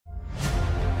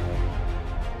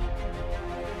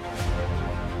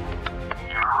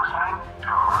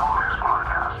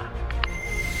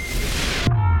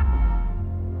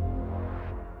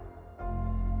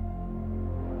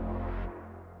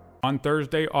On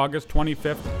Thursday, August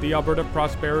 25th, the Alberta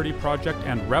Prosperity Project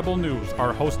and Rebel News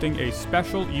are hosting a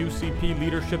special UCP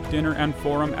Leadership Dinner and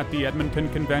Forum at the Edmonton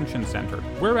Convention Centre.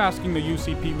 We're asking the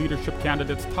UCP leadership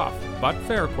candidates tough, but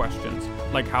fair questions,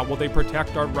 like how will they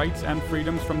protect our rights and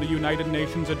freedoms from the United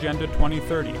Nations Agenda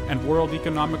 2030 and World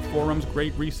Economic Forum's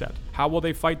Great Reset? How will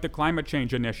they fight the climate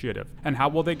change initiative? And how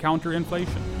will they counter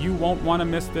inflation? You won't want to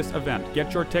miss this event.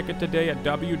 Get your ticket today at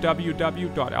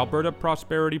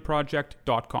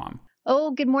www.albertaprosperityproject.com.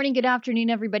 Oh, good morning, good afternoon,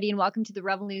 everybody, and welcome to the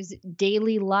Rebel News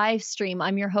Daily Live Stream.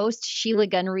 I'm your host, Sheila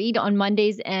Gunn-Reid, on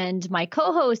Mondays, and my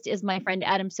co-host is my friend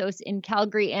Adam Sos in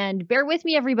Calgary. And bear with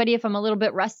me, everybody, if I'm a little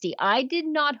bit rusty. I did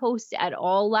not host at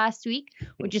all last week,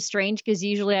 which is strange because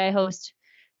usually I host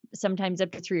sometimes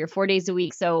up to 3 or 4 days a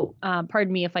week. So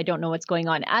pardon me if I don't know what's going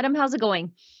on. Adam, how's it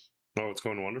going? Oh, it's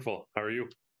going wonderful. How are you?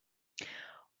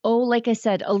 Oh, like I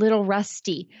said, a little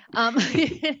rusty. Now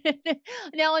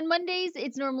on Mondays,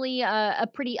 it's normally a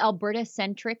pretty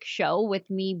Alberta-centric show with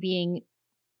me being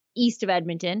east of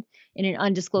Edmonton in an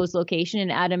undisclosed location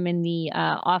and Adam in the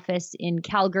office in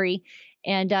Calgary.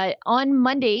 And on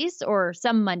Mondays, or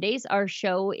some Mondays, our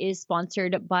show is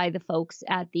sponsored by the folks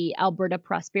at the Alberta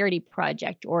Prosperity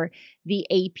Project, or the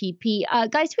APP.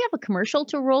 Guys, do we have a commercial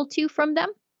to roll to from them?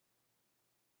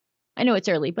 I know it's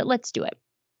early, but let's do it.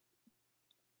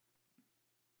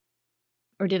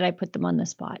 Or did I put them on the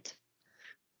spot?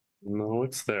 No,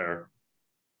 it's there.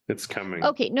 It's coming.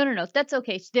 Okay, no. That's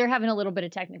okay. They're having a little bit of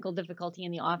technical difficulty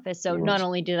in the office. So not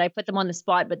only did I put them on the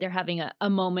spot, but they're having a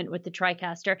moment with the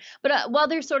TriCaster. But while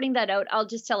they're sorting that out, I'll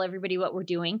just tell everybody what we're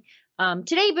doing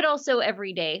today, but also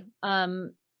every day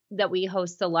that we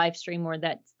host the live stream, or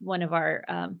that one of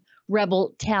our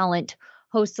Rebel talent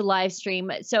host a live stream.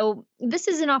 So this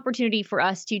is an opportunity for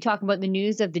us to talk about the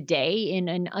news of the day in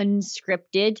an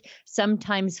unscripted,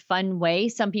 sometimes fun way.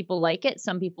 Some people like it,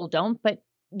 some people don't. But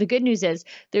the good news is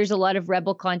there's a lot of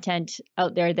Rebel content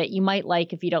out there that you might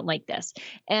like if you don't like this.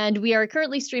 And we are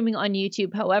currently streaming on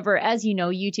YouTube. However, as you know,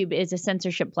 YouTube is a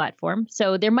censorship platform.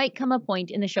 So there might come a point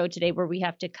in the show today where we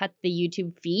have to cut the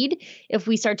YouTube feed if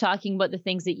we start talking about the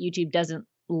things that YouTube doesn't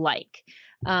like.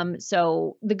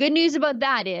 So the good news about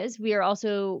that is we are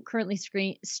also currently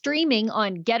streaming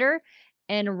on Getter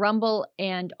and Rumble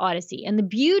and Odyssey. And the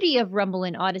beauty of Rumble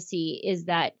and Odyssey is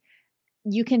that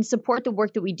you can support the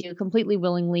work that we do completely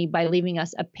willingly by leaving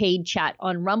us a paid chat.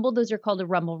 On Rumble, those are called a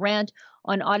Rumble Rant.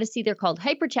 On Odyssey, they're called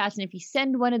Hyper Chats. And if you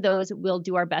send one of those, we'll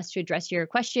do our best to address your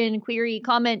question, query,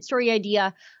 comment, story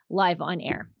idea live on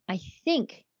air. I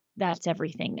think that's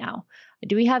everything now.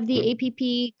 Do we have the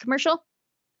APP commercial?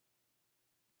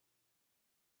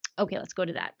 Okay, let's go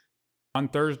to that. On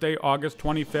Thursday, August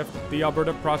 25th, the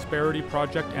Alberta Prosperity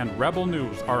Project and Rebel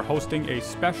News are hosting a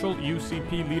special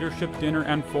UCP Leadership Dinner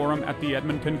and Forum at the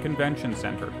Edmonton Convention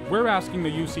Centre. We're asking the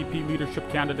UCP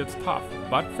leadership candidates tough,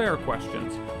 but fair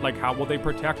questions, like how will they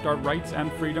protect our rights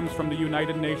and freedoms from the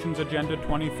United Nations Agenda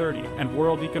 2030 and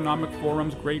World Economic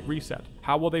Forum's Great Reset?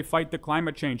 How will they fight the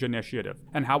climate change initiative?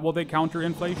 And how will they counter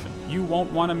inflation? You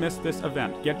won't want to miss this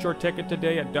event. Get your ticket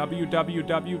today at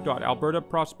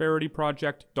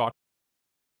www.albertaprosperityproject.com.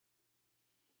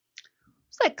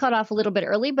 So that cut off a little bit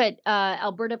early, but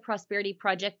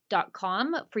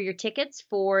albertaprosperityproject.com for your tickets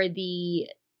for the,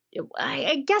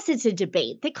 I guess it's a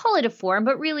debate. They call it a forum,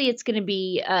 but really it's going to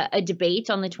be a debate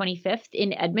on the 25th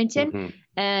in Edmonton. Mm-hmm.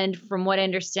 And from what I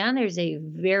understand, there's a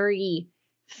very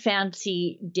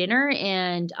fancy dinner,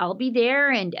 and I'll be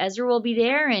there, and Ezra will be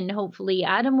there, and hopefully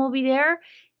Adam will be there,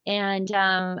 and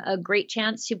a great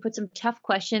chance to put some tough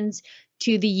questions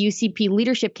to the UCP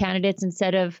leadership candidates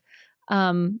instead of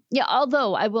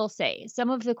although I will say some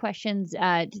of the questions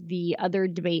at the other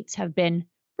debates have been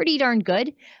pretty darn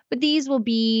good, but these will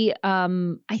be,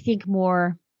 I think,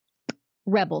 more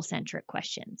rebel-centric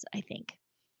questions, I think.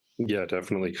 Yeah,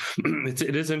 definitely.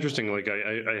 It is interesting. Like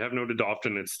I have noted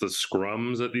often it's the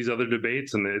scrums at these other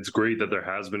debates, and it's great that there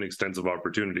has been extensive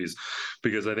opportunities,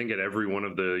 because I think at every one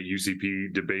of the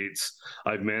UCP debates,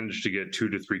 I've managed to get 2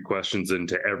 to 3 questions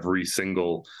into every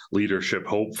single leadership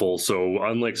hopeful. So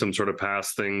unlike some sort of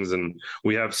past things, and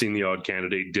we have seen the odd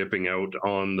candidate dipping out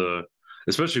on the,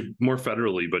 especially more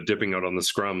federally, but dipping out on the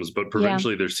scrums. But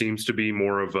provincially, there seems to be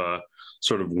more of a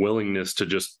sort of willingness to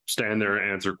just stand there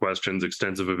and answer questions,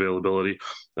 extensive availability.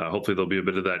 Hopefully there'll be a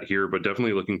bit of that here, but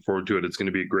definitely looking forward to it. It's going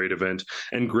to be a great event,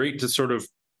 and great to sort of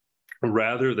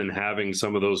rather than having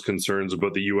some of those concerns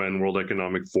about the UN, World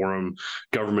Economic Forum,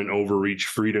 government overreach,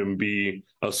 freedom be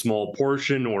a small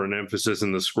portion or an emphasis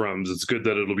in the scrums. It's good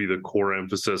that it'll be the core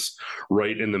emphasis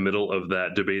right in the middle of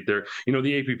that debate there. You know,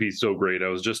 the APP is so great. I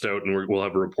was just out, and we'll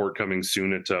have a report coming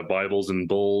soon at Bibles and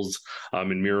Bulls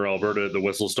in Mirror, Alberta, at the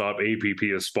Whistle Stop. APP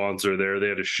is sponsor there. They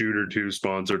had a shoot or two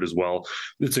sponsored as well.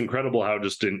 It's incredible how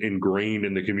just ingrained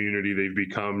in the community they've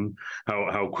become,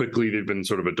 how quickly they've been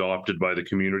sort of adopted by the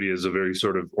community as a very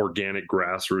sort of organic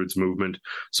grassroots movement.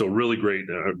 So really great,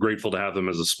 grateful to have them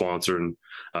as a sponsor, and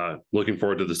looking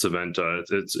forward to this event.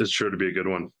 It's sure to be a good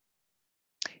one.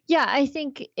 Yeah, I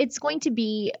think it's going to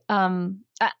be,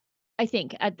 I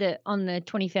think on the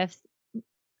 25th,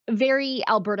 very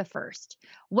Alberta first.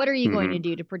 What are you going to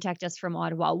do to protect us from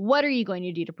Ottawa? What are you going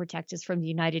to do to protect us from the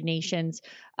United Nations?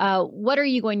 What are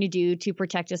you going to do to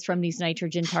protect us from these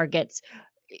nitrogen targets?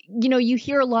 You know, you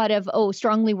hear a lot of,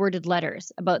 strongly worded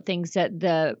letters about things that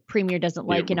the premier doesn't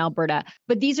like in Alberta.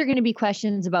 But these are going to be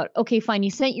questions about, okay, fine,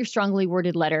 you sent your strongly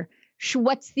worded letter.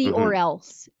 What's the or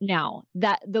else now?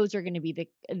 Those are going to be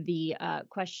the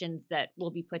questions that will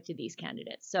be put to these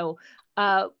candidates. So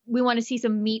we want to see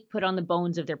some meat put on the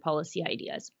bones of their policy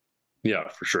ideas. Yeah,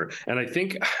 for sure. And I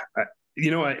think, I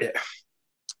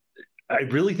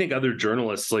really think other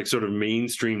journalists, like sort of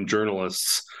mainstream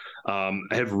journalists,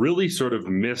 have really sort of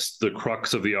missed the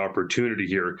crux of the opportunity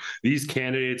here. These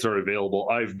candidates are available.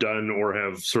 I've done or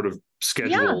have sort of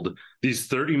scheduled these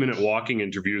 30-minute walking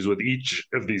interviews with each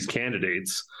of these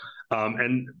candidates.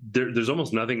 And there's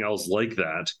almost nothing else like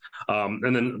that.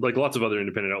 And then like lots of other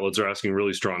independent outlets are asking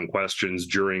really strong questions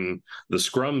during the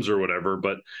scrums or whatever.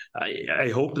 But I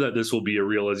hope that this will be a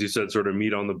real, as you said, sort of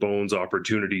meat on the bones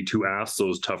opportunity to ask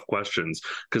those tough questions.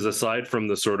 Because aside from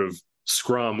the sort of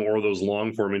scrum or those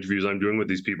long form interviews I'm doing with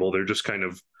these people, they're just kind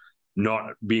of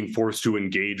not being forced to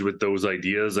engage with those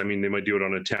ideas. I mean, they might do it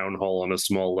on a town hall on a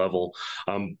small level,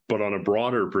 but on a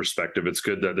broader perspective, it's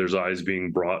good that there's eyes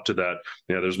being brought to that.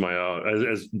 Yeah, there's my,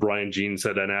 as Brian Jean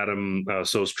said, and Adam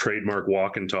So's trademark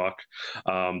walk and talk.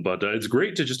 But it's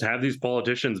great to just have these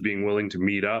politicians being willing to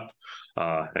meet up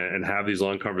and have these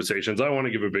long conversations. I want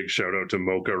to give a big shout out to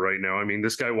Mocha right now. I mean,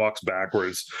 this guy walks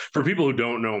backwards. For people who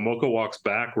don't know, Mocha walks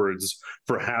backwards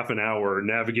for half an hour,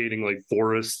 navigating like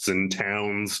forests and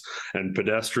towns and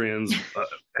pedestrians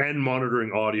and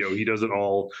monitoring audio. He does it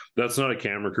all. That's not a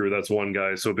camera crew. That's one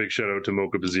guy. So big shout out to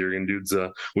Mocha Bazirian, dudes.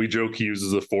 We joke he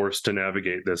uses the force to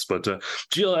navigate this. But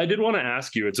Jill, I did want to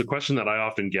ask you, it's a question that I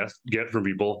often get from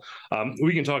people.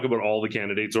 We can talk about all the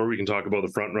candidates, or we can talk about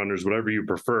the front runners, whatever you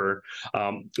prefer.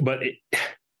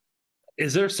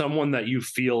 Is there someone that you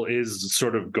feel is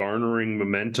sort of garnering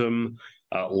momentum,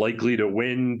 likely to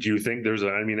win? Do you think there's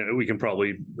I mean, we can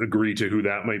probably agree to who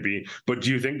that might be, but do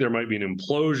you think there might be an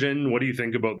implosion? What do you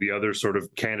think about the other sort of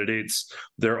candidates,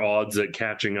 their odds at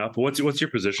catching up? What's your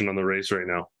position on the race right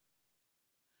now?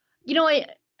 You know,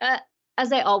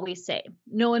 as I always say,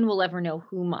 no one will ever know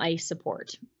whom I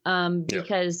support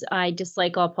because I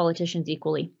dislike all politicians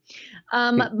equally.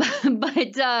 But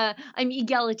I'm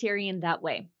egalitarian that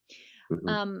way.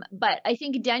 But I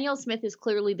think Danielle Smith is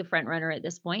clearly the front runner at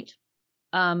this point,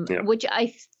 which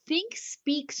I think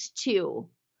speaks to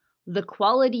the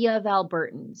quality of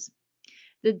Albertans,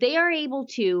 that they are able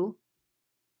to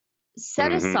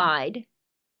set aside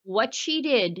what she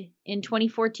did in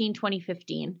 2014,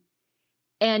 2015,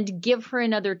 and give her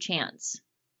another chance.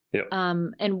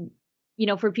 And, you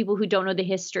know, for people who don't know the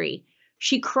history,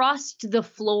 she crossed the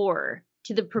floor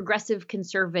to the progressive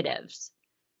conservatives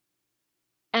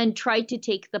and tried to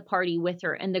take the party with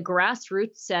her. And the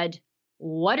grassroots said,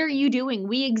 what are you doing?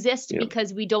 We exist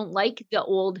because we don't like the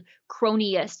old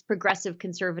cronyist progressive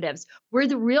conservatives. We're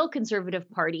the real conservative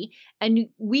party, and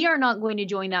we are not going to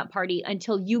join that party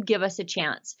until you give us a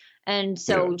chance. And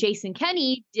so Jason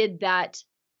Kenney did that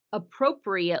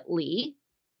appropriately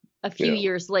a few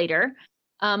years later.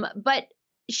 But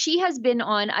she has been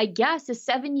on, I guess, a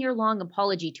 7-year-long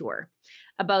apology tour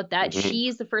about that.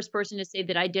 She's the first person to say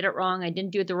that I did it wrong. I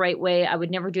didn't do it the right way. I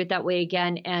would never do it that way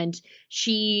again. And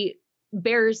she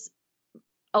bears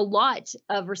a lot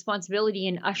of responsibility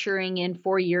in ushering in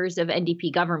 4 years of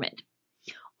NDP government.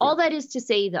 All that is to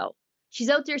say, though, she's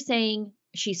out there saying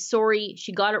she's sorry,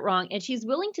 she got it wrong, and she's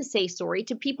willing to say sorry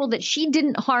to people that she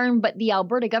didn't harm, but the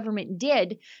Alberta government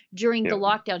did during the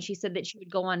lockdown. She said that she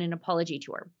would go on an apology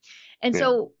tour. And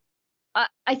so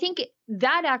I think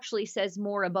that actually says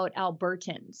more about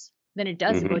Albertans than it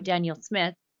does about Danielle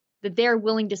Smith, that they're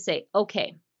willing to say,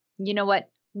 okay, you know what?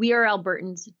 We are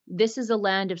Albertans. This is a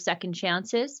land of second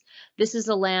chances. This is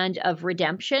a land of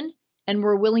redemption, and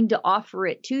we're willing to offer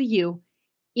it to you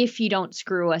if you don't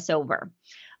screw us over.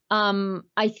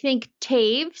 I think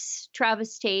Travis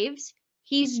Taves,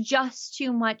 he's just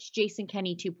too much Jason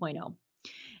Kenney 2.0.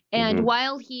 And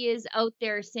while he is out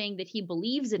there saying that he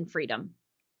believes in freedom,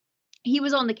 he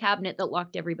was on the cabinet that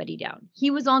locked everybody down.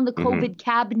 He was on the COVID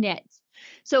cabinet.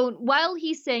 So while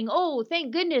he's saying, oh,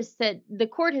 thank goodness that the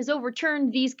court has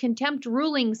overturned these contempt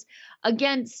rulings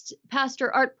against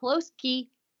Pastor Art Pawlowski,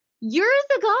 you're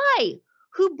the guy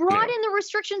who brought in the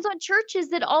restrictions on churches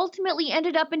that ultimately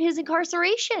ended up in his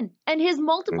incarceration and his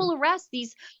multiple arrests,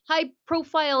 these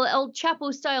high-profile El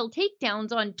Chapo-style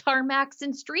takedowns on tarmacs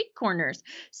and street corners.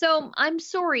 So I'm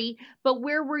sorry, but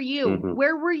where were you?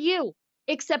 Where were you?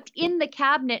 Except in the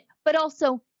cabinet, but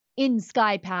also in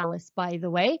Sky Palace, by the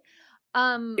way.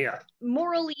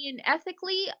 Morally and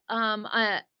ethically,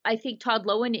 I think Todd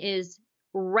Loewen is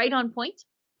right on point.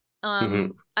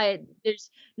 There's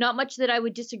not much that I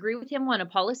would disagree with him on a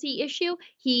policy issue.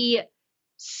 He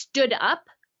stood up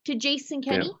to Jason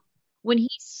Kenney when he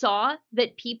saw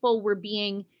that people were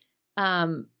being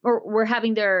or were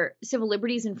having their civil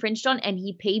liberties infringed on, and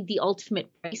he paid the ultimate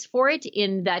price for it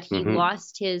in that he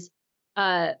lost his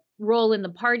role in the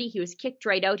party. He was kicked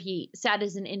right out. He sat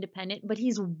as an independent, but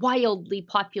he's wildly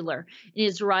popular and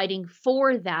is riding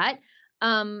for that.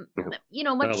 You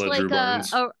know, much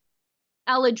like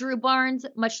Ella Drew Barnes,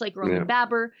 much like Roman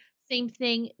Baber, same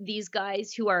thing. These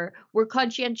guys who were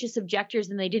conscientious objectors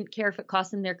and they didn't care if it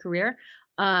cost them their career.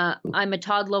 I'm a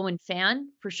Todd Loewen fan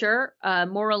for sure,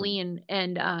 morally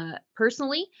and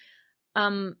personally.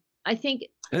 I think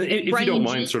if you don't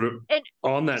mind, sort of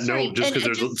on that note, just because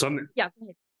there's something. Yeah,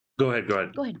 go ahead. Go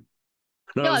ahead.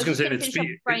 No, I was going to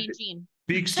say Brian Jean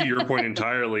speaks to your point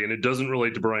entirely, and it doesn't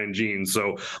relate to Brian Jean.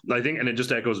 So I think, and it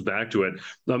just echoes back to it.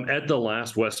 At the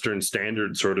last Western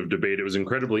Standard sort of debate, it was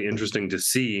incredibly interesting to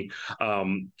see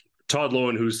Todd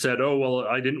Loewen, who said, oh, well,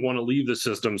 I didn't want to leave the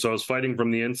system, so I was fighting from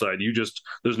the inside.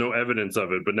 There's no evidence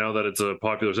of it, but now that it's a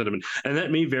popular sentiment, and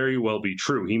that may very well be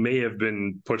true. He may have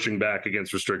been pushing back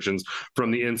against restrictions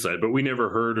from the inside, but we never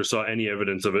heard or saw any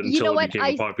evidence of it until it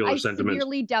became a popular sentiment. I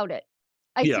severely doubt it.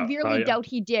 I severely doubt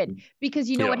he did, because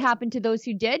you know what happened to those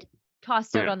who did?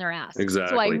 Tossed out on their ass.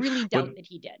 Exactly. So I really doubt that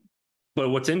he did. But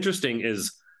what's interesting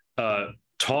is Todd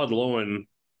Loewen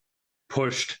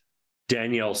pushed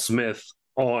Danielle Smith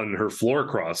on her floor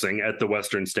crossing at the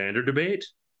Western Standard debate.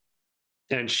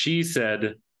 And she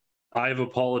said, I've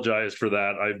apologized for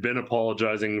that. I've been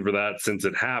apologizing for that since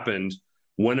it happened.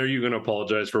 When are you going to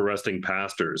apologize for arresting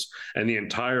pastors? And the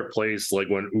entire place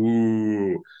went,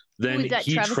 ooh. Then was that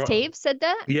Travis Taves said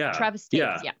that? Yeah. Travis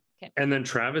Taves, yeah. Okay. And then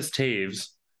Travis Taves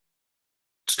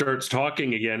starts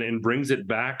talking again and brings it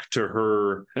back to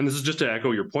her. And this is just to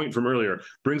echo your point from earlier,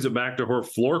 brings it back to her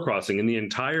floor crossing. And the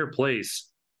entire place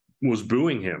was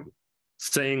booing him,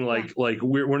 saying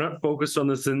we're not focused on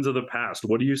the sins of the past.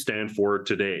 What do you stand for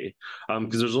today?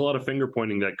 Because there's a lot of finger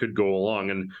pointing that could go along.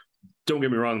 And don't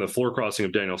get me wrong, the floor crossing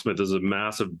of Danielle Smith is a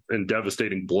massive and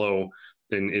devastating blow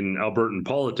in Albertan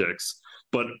politics.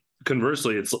 But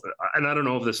conversely, and I don't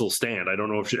know if this will stand. I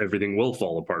don't know if everything will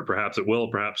fall apart. Perhaps it will.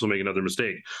 Perhaps we'll make another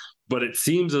mistake. But it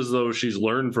seems as though she's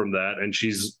learned from that, and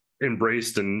she's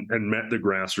embraced and met the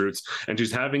grassroots, and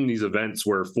she's having these events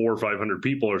where 400 or 500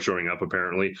 people are showing up.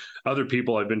 Apparently, other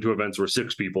people, I've been to events where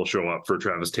 6 people show up for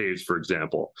Travis Taves, for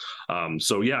example.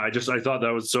 So yeah, I thought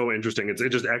that was so interesting. It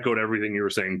just echoed everything you were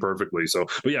saying perfectly. So,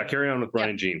 but yeah, carry on with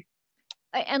Brian Jean.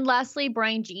 And lastly,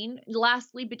 Brian Jean.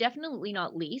 Lastly, but definitely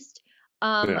not least.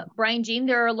 Brian Jean,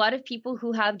 there are a lot of people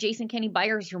who have Jason Kenney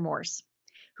buyer's remorse,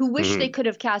 who wish they could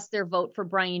have cast their vote for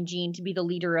Brian Jean to be the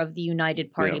leader of the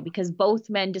United Party, because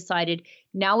both men decided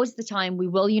now is the time, we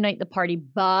will unite the party.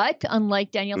 But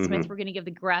unlike Danielle Smith, we're going to give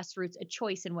the grassroots a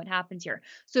choice in what happens here.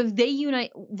 So if they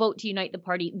vote to unite the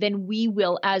party, then we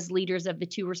will, as leaders of the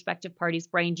two respective parties,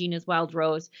 Brian Jean as Wild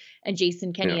Rose and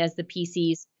Jason Kenney as the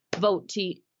PCs, vote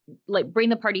to bring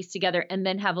the parties together and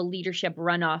then have a leadership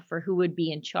runoff for who would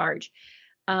be in charge.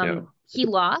 He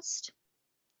lost,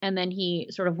 and then he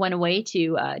sort of went away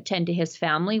to tend to his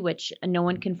family, which no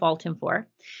one can fault him for.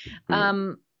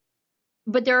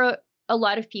 But there are a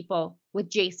lot of people with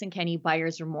Jason Kenney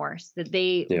buyer's remorse that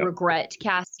they regret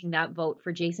casting that vote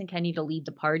for Jason Kenney to lead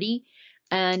the party.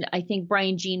 And I think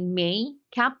Brian Jean may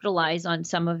capitalize on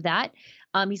some of that.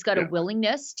 He's got a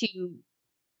willingness to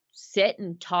sit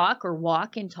and talk or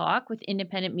walk and talk with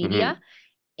independent media.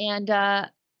 And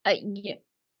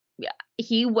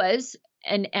he was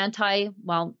an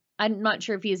I'm not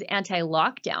sure if he is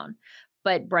anti-lockdown,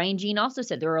 but Brian Jean also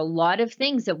said there are a lot of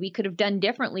things that we could have done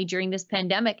differently during this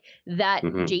pandemic that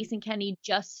Jason Kenney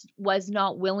just was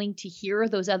not willing to hear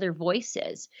those other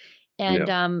voices.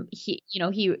 And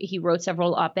he wrote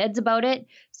several op-eds about it.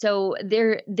 So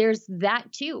there's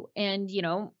that too. And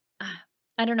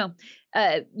I don't know,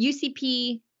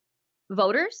 UCP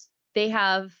voters, they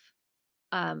have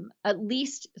at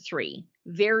least 3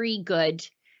 very good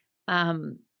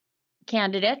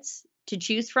candidates to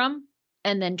choose from,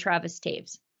 and then Travis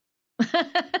Taves.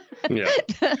 Yeah.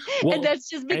 Well, and that's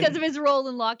just because of his role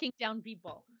in locking down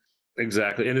people.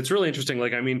 Exactly. And it's really interesting.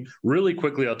 Like, I mean, really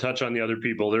quickly, I'll touch on the other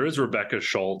people. There is Rebecca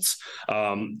Schultz,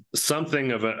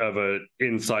 something of a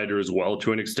insider as well,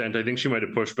 to an extent. I think she might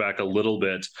have pushed back a little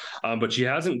bit, but she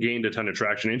hasn't gained a ton of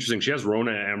traction. Interesting. She has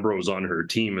Rona Ambrose on her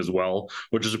team as well,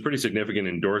 which is a pretty significant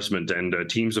endorsement and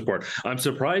team support. I'm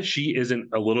surprised she isn't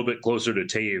a little bit closer to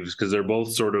Taves, because they're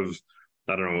both sort of,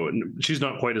 I don't know, she's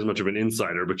not quite as much of an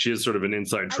insider, but she is sort of an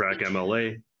inside track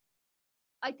MLA.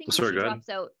 I think when she drops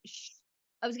out,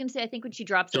 I was going to say, I think when she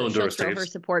drops out, she'll throw her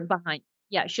support behind.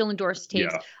 Yeah, she'll endorse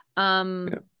Taves. Yeah.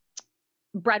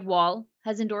 Brad Wall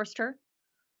has endorsed her.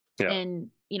 Yeah. And,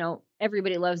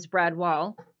 everybody loves Brad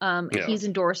Wall. He's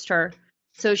endorsed her.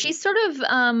 So she's sort of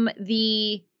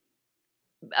the,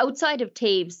 outside of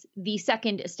Taves, the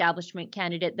second establishment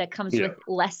candidate that comes with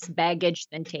less baggage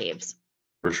than Taves.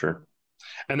 For sure.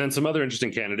 And then some other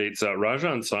interesting candidates.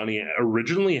 Rajan Sani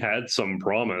originally had some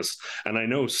promise, and I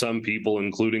know some people,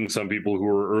 including some people who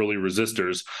were early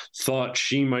resistors, thought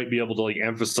she might be able to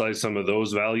emphasize some of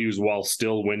those values while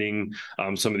still winning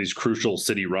some of these crucial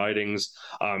city ridings.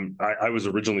 I was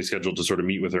originally scheduled to sort of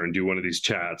meet with her and do one of these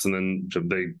chats, and then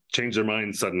they changed their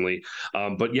mind suddenly.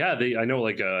 But yeah, I know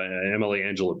MLA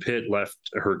Angela Pitt left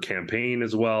her campaign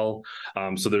as well.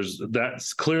 So there's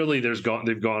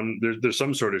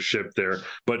some sort of shift there.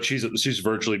 But she's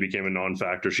virtually became a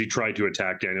non-factor. She tried to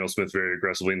attack Danielle Smith very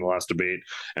aggressively in the last debate,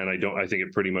 and I think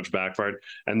it pretty much backfired.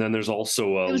 And then there's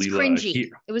also it was Leela. Cringy.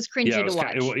 It was cringy to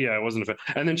watch. It wasn't a fan.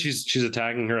 And then she's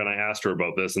attacking her, and I asked her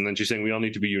about this, and then she's saying we all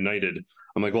need to be united.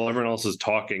 I'm like, well, everyone else is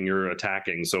talking, you're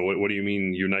attacking. So what do you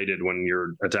mean united when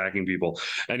you're attacking people?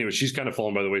 Anyway, she's kind of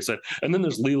fallen by the wayside. And then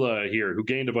there's Leela here, who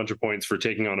gained a bunch of points for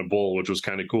taking on a bull, which was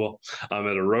kind of cool. At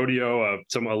a rodeo,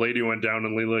 a lady went down,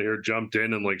 and Leela here jumped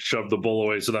in and shoved the bull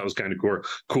away. So that was kind of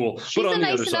cool. She's a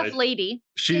nice enough lady.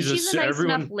 She's a nice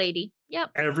enough lady. Yep.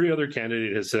 Every other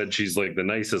candidate has said she's the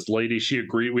nicest lady. She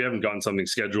agreed. We haven't gotten something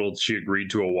scheduled. She agreed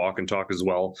to a walk and talk as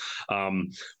well.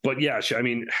 But yeah,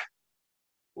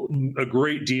 a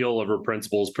great deal of her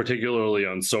principles, particularly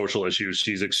on social issues.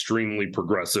 She's extremely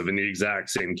progressive, in the exact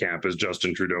same camp as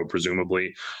Justin Trudeau,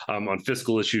 presumably. On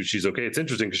fiscal issues, she's okay. It's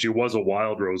interesting because she was a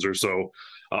wild roser. So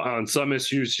on some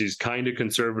issues, she's kind of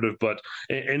conservative, but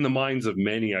in the minds of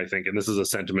many, I think, and this is a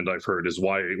sentiment I've heard, is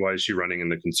why is she running in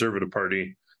the Conservative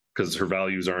Party? Because her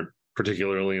values aren't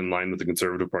particularly in line with the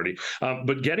Conservative Party.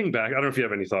 But getting back, I don't know if you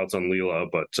have any thoughts on Leela,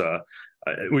 but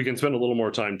we can spend a little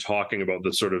more time talking about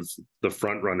the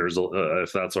front runners,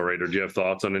 if that's all right. Or do you have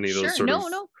thoughts on any of those?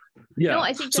 No. Yeah. No,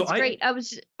 I think that's great. I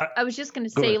was just going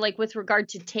to say, with regard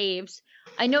to Taves,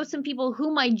 I know some people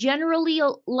whom I generally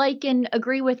like and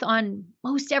agree with on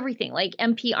most everything, like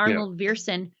MP Arnold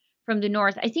Viersen from the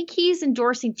North. I think he's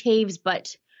endorsing Taves,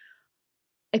 but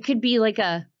it could be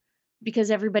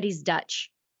because everybody's Dutch.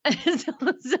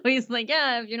 so he's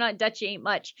if you're not Dutch, you ain't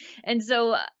much. And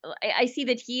so I see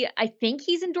that I think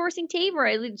he's endorsing Tave, or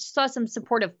I saw some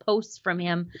supportive posts from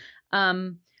him.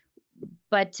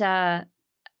 But I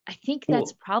think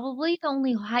that's probably the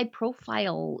only high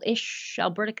profile-ish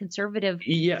Alberta Conservative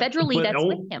federally that's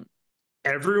with him.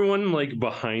 Everyone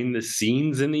behind the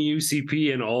scenes in the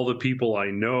UCP and all the people I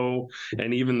know,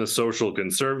 and even the social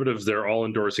conservatives, they're all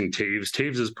endorsing Taves.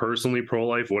 Taves is personally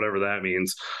pro-life, whatever that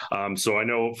means. So I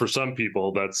know for some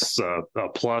people that's a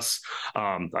plus.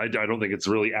 I don't think it's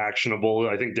really actionable.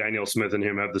 I think Danielle Smith and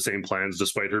him have the same plans,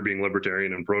 despite her being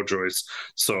libertarian and pro-choice.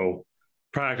 So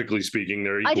practically speaking,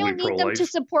 they're equally pro-life. I don't need them to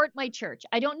support my church.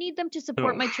 I don't need them to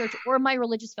support my church or my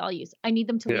religious values. I need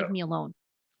them to leave me alone.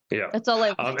 Yeah, that's all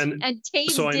I want. And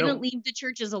Taves didn't leave the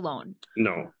churches alone.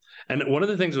 No. And one of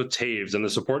the things with Taves and the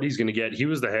support he's going to get, he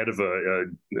was the head of I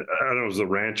don't know, it was the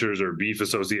Ranchers or Beef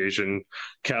Association,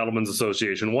 Cattlemen's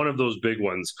Association, one of those big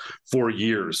ones for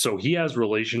years. So he has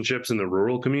relationships in the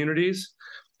rural communities,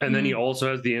 and then he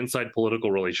also has the inside political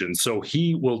relations. So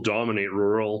he will dominate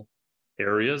rural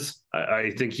areas.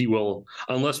 I think he will,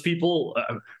 unless people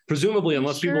have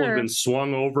been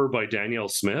swung over by Danielle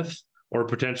Smith or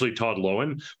potentially Todd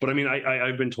Loewen. But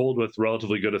I've been told with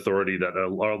relatively good authority that a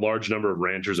large number of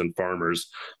ranchers and farmers,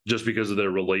 just because of their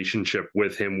relationship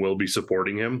with him, will be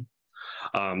supporting him.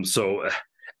 And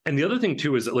the other thing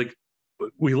too is that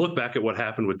we look back at what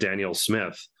happened with Danielle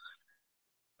Smith.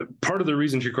 part of the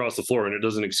reason she crossed the floor, and it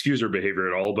doesn't excuse her behavior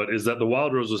at all, but is that the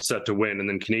Wild Rose was set to win, and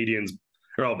then Canadians,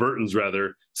 or Albertans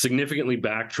rather, significantly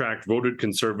backtracked, voted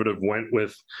Conservative, went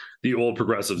with the old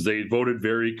Progressives. They voted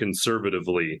very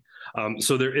conservatively.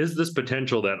 So there is this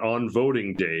potential that on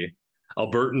voting day,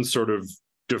 Albertans sort of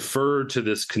defer to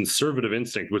this conservative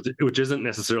instinct, which isn't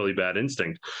necessarily bad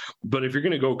instinct. But if you're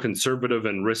going to go conservative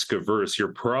and risk averse,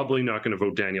 you're probably not going to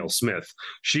vote Danielle Smith.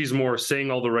 She's more saying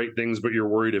all the right things, but you're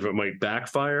worried if it might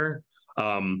backfire.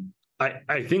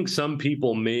 I think some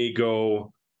people may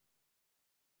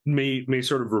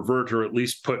sort of revert, or at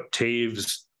least put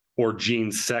Taves or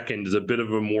Jean second as a bit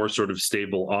of a more sort of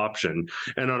stable option.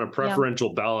 And on a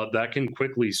preferential ballot, that can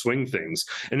quickly swing things.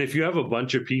 And if you have a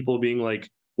bunch of people being like,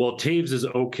 well, Taves is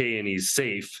okay and he's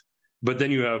safe, but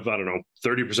then you have, I don't know,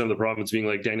 30% of the province being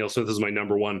like, Danielle Smith is my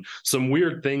number one. Some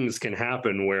weird things can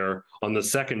happen where on the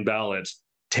second ballot,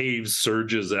 Taves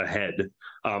surges ahead.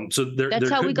 So that's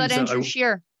how we got Andrew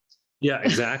Scheer. Yeah,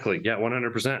 exactly. Yeah,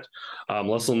 100%.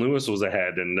 Leslyn Lewis was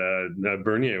ahead, and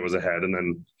Bernier was ahead, and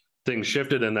then things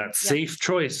shifted, and that safe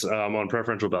choice on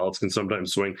preferential ballots can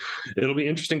sometimes swing. It'll be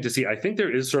interesting to see. I think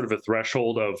there is sort of a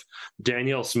threshold of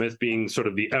Danielle Smith being sort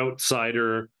of the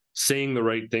outsider, saying the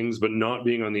right things, but not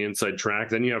being on the inside track.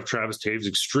 Then you have Travis Taves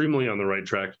extremely on the right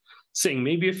track, saying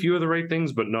maybe a few of the right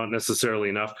things, but not necessarily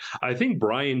enough. I think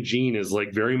Brian Jean is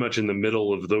like very much in the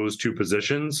middle of those two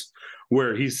positions,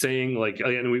 where he's saying like,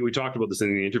 and we talked about this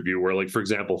in the interview, where like, for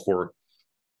example, for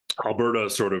Alberta,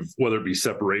 sort of whether it be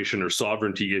separation or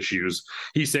sovereignty issues,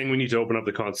 he's saying we need to open up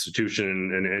the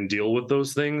Constitution and deal with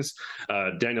those things.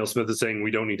 Danielle Smith is saying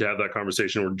we don't need to have that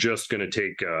conversation. We're just going to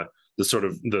take the sort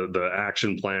of the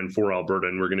action plan for Alberta,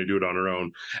 and we're going to do it on our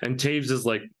own. And Taves is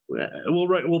like,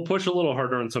 we'll push a little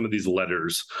harder on some of these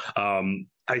letters.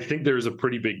 I think there's a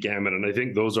pretty big gamut, and I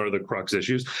think those are the crux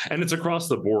issues. And it's across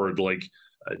the board. Like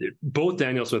both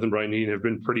Danielle Smith and Brian Dean have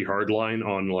been pretty hardline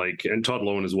on like, and Todd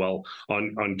Loewen as well,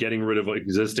 on getting rid of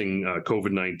existing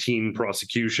COVID-19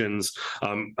 prosecutions,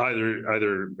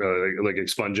 either like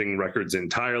expunging records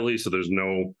entirely, so there's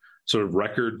no sort of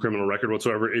criminal record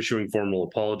whatsoever, issuing formal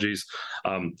apologies.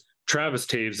 Travis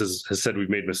Taves has said we've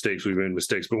made mistakes,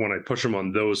 but when I push him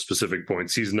on those specific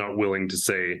points, he's not willing to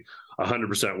say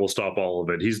 100% we'll stop all of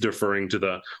it. He's deferring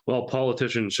to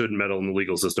politicians shouldn't meddle in the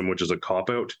legal system, which is a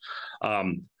cop-out.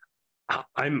 Todd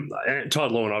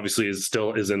Loewen obviously is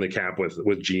in the camp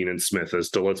with Jean and Smith as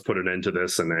to let's put an end to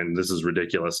this, and this is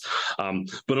ridiculous. But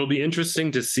it'll be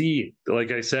interesting to see,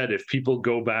 like I said, if people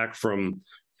go back from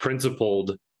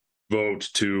principled vote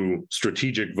to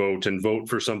strategic vote and vote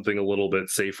for something a little bit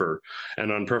safer.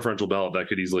 And on preferential ballot, that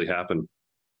could easily happen.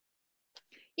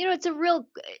 You know,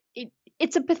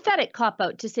 it's a pathetic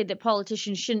cop-out to say that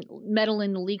politicians shouldn't meddle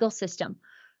in the legal system.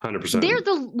 100%. They're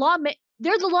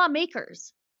the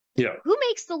lawmakers. Yeah. Who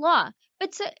makes the law?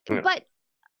 But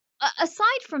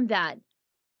aside from that,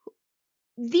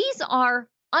 these are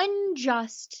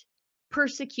unjust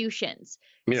persecutions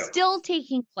still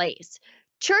taking place.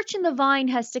 Church in the Vine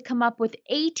has to come up with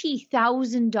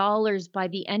 $80,000 by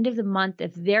the end of the month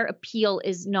if their appeal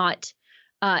is not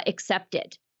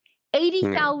accepted.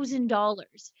 $80,000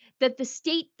 that the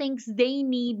state thinks they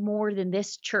need more than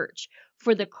this church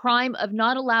for the crime of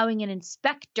not allowing an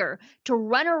inspector to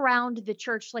run around the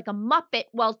church like a muppet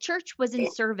while church was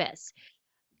in service.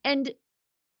 And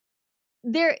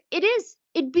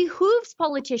it behooves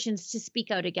politicians to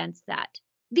speak out against that.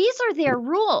 These are their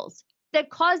rules that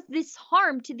cause this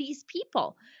harm to these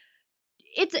people.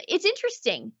 It's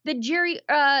interesting that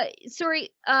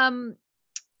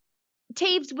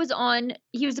Taves was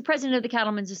he was the president of the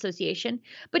Cattlemen's Association,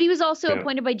 but he was also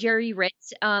appointed by Jerry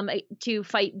Ritz to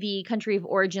fight the country of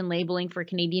origin labeling for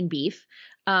Canadian beef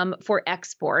for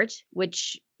export,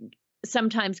 which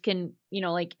sometimes can,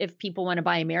 like if people want to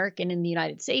buy American in the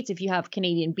United States, if you have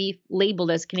Canadian beef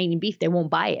labeled as Canadian beef, they won't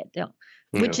buy it.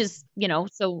 Which is,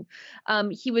 so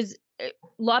he was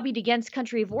lobbied against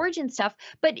country of origin stuff.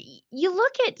 But you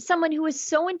look at someone who is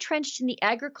so entrenched in the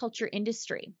agriculture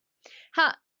industry,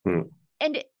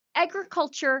 and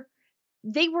agriculture,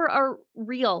 they were a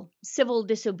real civil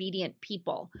disobedient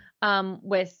people,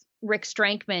 with Rick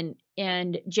Strankman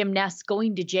and Jim Ness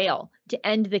going to jail to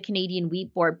end the Canadian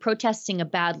Wheat Board, protesting a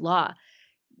bad law.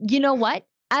 You know what?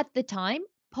 At the time,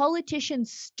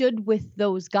 politicians stood with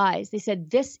those guys. They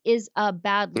said, this is a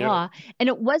bad law. And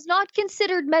it was not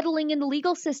considered meddling in the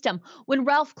legal system when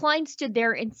Ralph Klein stood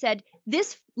there and said,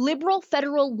 this liberal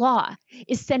federal law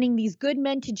is sending these good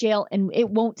men to jail and it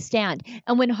won't stand.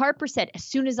 And when Harper said, as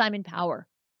soon as I'm in power,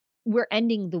 we're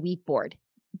ending the Wheat Board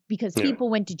because people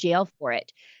went to jail for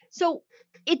it. So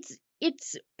it's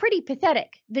pretty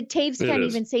pathetic that Taves can't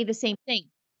even say the same thing.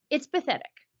 It's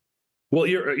pathetic. Well,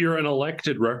 you're an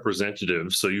elected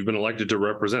representative, so you've been elected to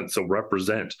represent. So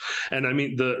represent. And I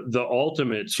mean, the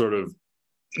ultimate sort of,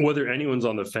 whether anyone's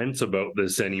on the fence about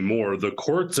this anymore, the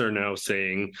courts are now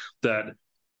saying that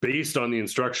based on the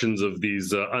instructions of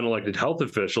these unelected health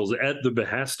officials at the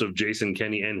behest of Jason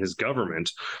Kenney and his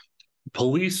government,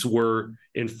 police were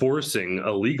enforcing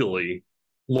illegally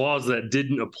laws that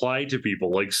didn't apply to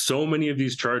people, like so many of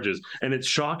these charges. And it's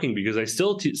shocking because I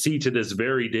still see to this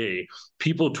very day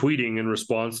people tweeting in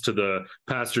response to the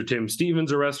Pastor Tim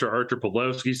Stevens arrest or Artur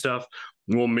Pawlowski stuff.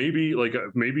 Well, maybe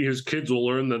his kids will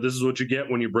learn that this is what you get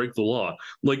when you break the law.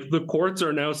 Like, the courts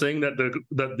are now saying that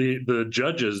the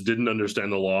judges didn't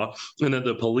understand the law, and that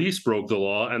the police broke the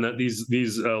law, and that these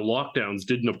lockdowns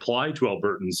didn't apply to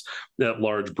Albertans at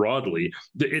large broadly.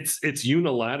 It's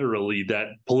unilaterally that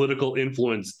political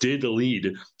influence did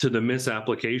lead to the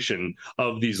misapplication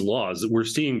of these laws. We're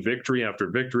seeing victory after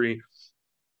victory.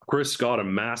 Chris Scott, a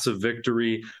massive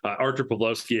victory. Artur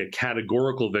Pawlowski, a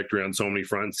categorical victory on so many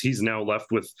fronts. He's now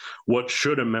left with what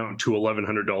should amount to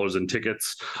 $1,100 in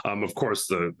tickets. Of course,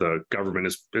 the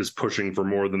government is pushing for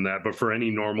more than that, but for any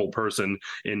normal person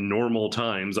in normal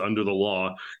times under the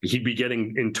law, he'd be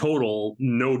getting in total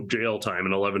no jail time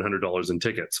and $1,100 in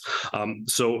tickets.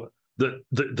 So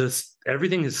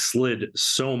everything has slid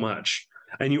so much.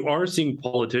 And you are seeing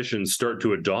politicians start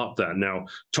to adopt that. Now,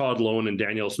 Todd Loewen and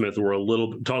Danielle Smith were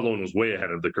Todd Loewen was way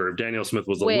ahead of the curve. Danielle Smith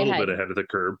was a little bit ahead of the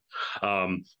curve.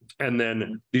 And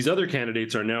then these other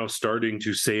candidates are now starting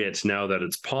to say it now that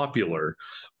it's popular.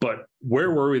 But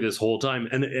where were we this whole time?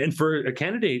 And for a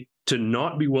candidate to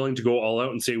not be willing to go all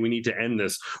out and say, we need to end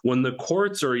this, when the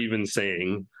courts are even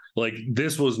saying, like,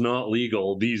 this was not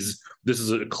legal. This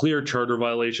is a clear charter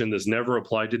violation. This never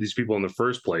applied to these people in the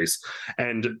first place.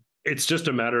 And it's just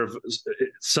a matter of,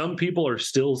 some people are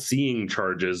still seeing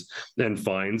charges and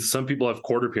fines. Some people have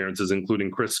court appearances, including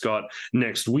Chris Scott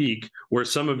next week, where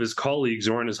some of his colleagues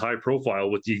who aren't as high profile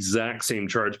with the exact same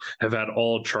charge have had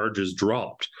all charges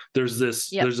dropped. There's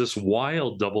this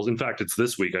wild doubles. In fact, it's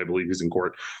this week, I believe, he's in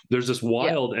court. There's this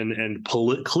wild and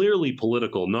clearly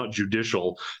political, not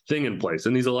judicial thing in place.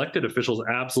 And these elected officials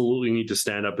absolutely need to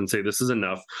stand up and say, this is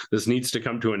enough. This needs to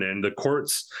come to an end. The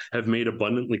courts have made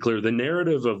abundantly clear the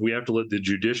narrative of we have to let the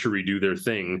judiciary do their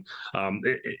thing.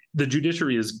 The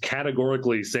judiciary is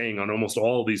categorically saying on almost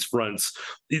all of these fronts,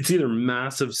 it's either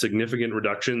massive, significant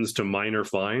reductions to minor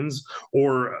fines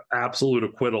or absolute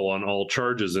acquittal on all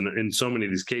charges in so many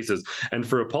of these cases. And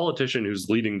for a politician who's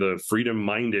leading the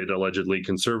freedom-minded, allegedly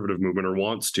conservative movement, or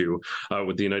wants to,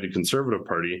 with the United Conservative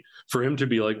Party, for him to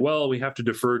be like, well, we have to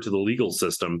defer to the legal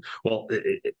system. Well,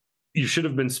 you should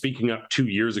have been speaking up 2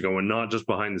 years ago and not just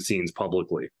behind the scenes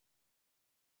publicly.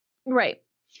 Right.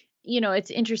 You know,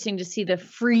 it's interesting to see the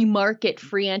free market,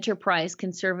 free enterprise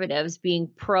conservatives being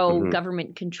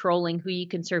pro-government controlling who you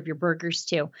can serve your burgers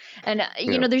to. And,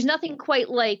 you know, there's nothing quite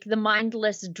like the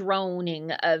mindless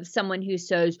droning of someone who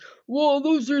says, well,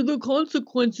 those are the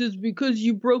consequences because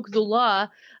you broke the law.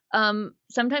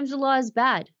 Sometimes the law is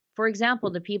bad. For example,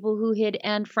 the people who hid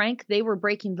Anne Frank, they were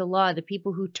breaking the law. The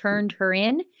people who turned her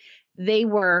in, they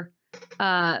were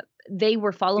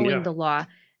following the law.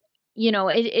 You know,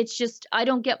 it's just, I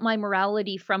don't get my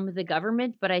morality from the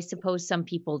government, but I suppose some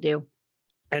people do.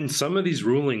 And some of these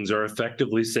rulings are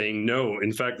effectively saying, no,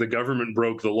 in fact, the government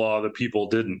broke the law, the people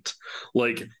didn't.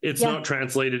 Like, it's not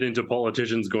translated into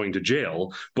politicians going to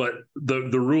jail, but the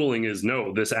ruling is,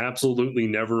 no, this absolutely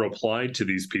never applied to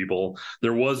these people.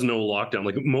 There was no lockdown.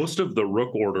 Like, most of the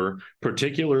Rook order,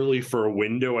 particularly for a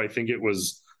window, I think it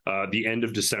was the end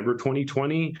of December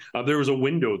 2020. There was a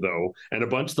window, though, and a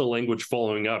bunch of the language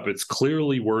following up, it's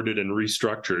clearly worded and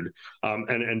restructured.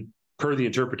 And per the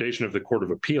interpretation of the Court of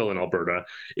Appeal in Alberta,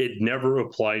 it never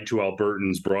applied to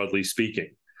Albertans, broadly speaking.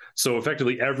 So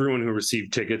effectively, everyone who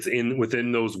received tickets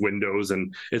within those windows,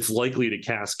 and it's likely to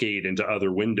cascade into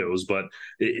other windows. But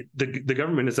the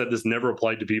government has said this never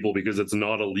applied to people because it's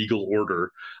not a legal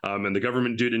order. And the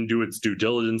government didn't do its due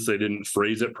diligence. They didn't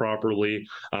phrase it properly.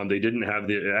 They didn't have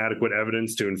the adequate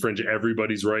evidence to infringe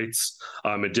everybody's rights.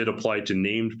 It did apply to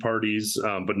named parties,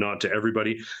 but not to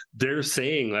everybody. They're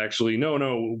saying, actually,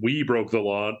 no, we broke the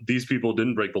law. These people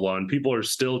didn't break the law. And people are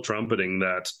still trumpeting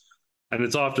that. And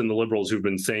it's often the Liberals who've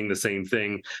been saying the same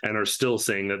thing and are still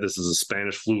saying that this is a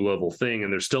Spanish flu level thing.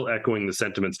 And they're still echoing the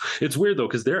sentiments. It's weird, though,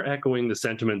 because they're echoing the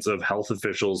sentiments of health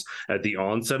officials at the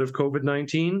onset of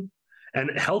COVID-19.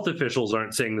 And health officials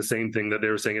aren't saying the same thing that they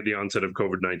were saying at the onset of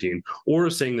COVID-19, or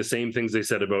saying the same things they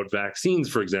said about vaccines,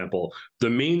 for example. The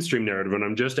mainstream narrative, and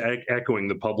I'm just echoing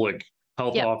the public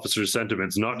health officers'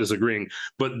 sentiments, not disagreeing,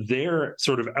 but their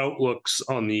sort of outlooks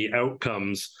on the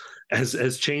outcomes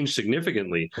has changed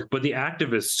significantly. But the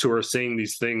activists who are saying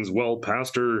these things, well,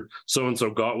 Pastor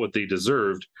so-and-so got what they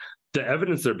deserved, the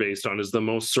evidence they're based on is the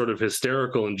most sort of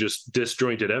hysterical and just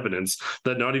disjointed evidence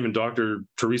that not even Dr.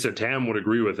 Theresa Tam would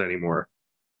agree with anymore.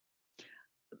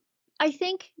 I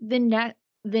think the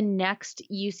next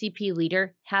UCP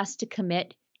leader has to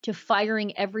commit to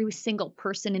firing every single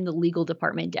person in the legal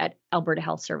department at Alberta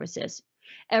Health Services.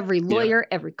 Every lawyer,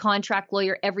 every contract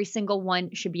lawyer, every single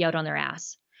one should be out on their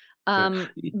ass.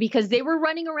 Because they were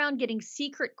running around getting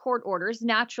secret court orders.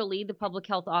 Naturally, the public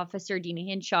health officer, Deena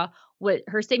Hinshaw,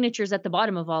 her signature's at the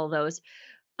bottom of all of those.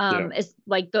 It's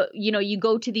like you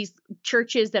go to these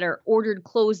churches that are ordered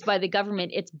closed by the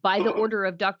government. It's by the order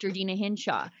of Dr. Deena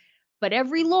Hinshaw. But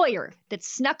every lawyer that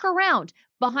snuck around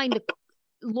behind the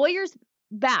lawyers'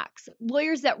 backs,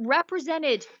 lawyers that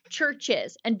represented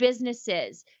churches and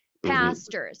businesses,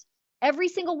 pastors, every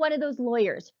single one of those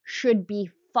lawyers should be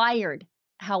fired.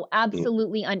 How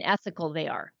absolutely unethical they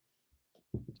are.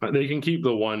 They can keep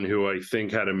the one who I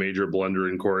think had a major blunder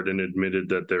in court and admitted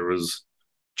that there was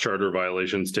charter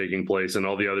violations taking place and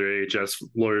all the other AHS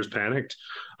lawyers panicked.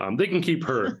 They can keep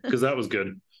her because that was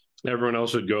good. Everyone else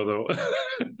should go though.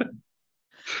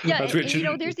 Yeah,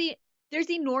 there's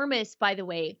enormous, by the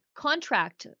way,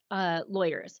 contract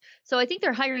lawyers. So I think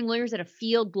they're hiring lawyers at a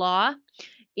field law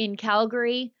in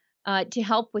Calgary to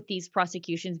help with these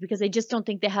prosecutions because they just don't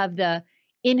think they have the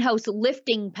in-house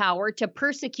lifting power to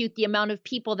persecute the amount of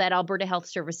people that Alberta Health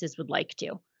Services would like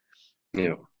to.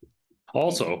 Yeah.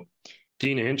 Also,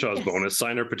 Deena Hinshaw's bonus,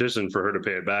 sign her petition for her to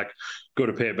pay it back. Go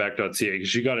to payitback.ca because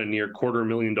she got a near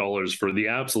 $250,000 for the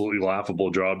absolutely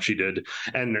laughable job she did.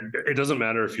 And it doesn't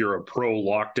matter if you're a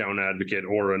pro-lockdown advocate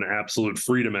or an absolute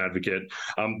freedom advocate.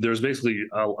 There's basically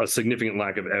a significant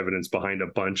lack of evidence behind a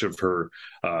bunch of her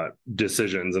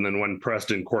decisions. And then when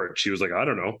pressed in court, she was like, I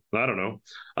don't know.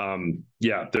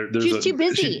 She's too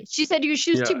busy. She said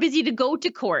she was too busy to go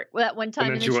to court that one time.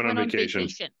 And then she went on vacation.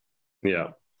 Yeah.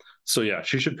 So yeah,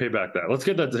 she should pay back that. Let's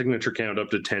get that signature count up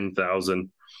to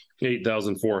 10,000,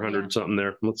 8,400 something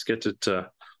there. Let's get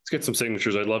some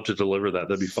signatures. I'd love to deliver that.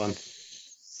 That'd be fun.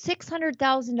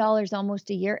 $600,000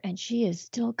 almost a year, and she is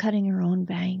still cutting her own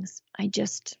bangs. I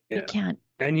can't.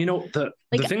 And the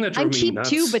thing that drove I'm me cheap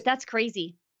nuts too, but that's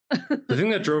crazy. The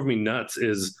thing that drove me nuts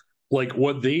is like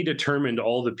what they determined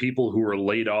all the people who were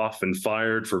laid off and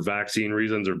fired for vaccine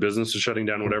reasons or businesses shutting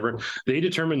down, whatever, they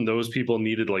determined those people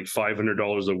needed like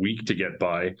 $500 a week to get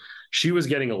by. She was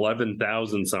getting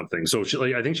 11,000 something. So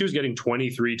I think she was getting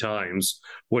 23 times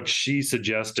what she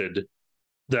suggested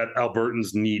that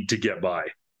Albertans need to get by.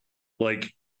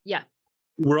 Like, yeah,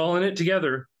 we're all in it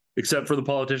together, except for the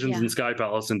politicians in Sky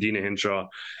Palace and Deena Hinshaw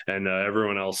and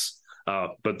everyone else.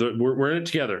 But we're in it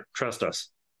together. Trust us.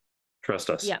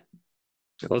 Yeah.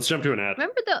 Let's jump to an ad.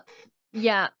 Remember the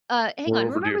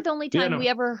only time we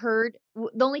ever heard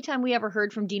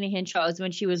from Deena Hinshaw was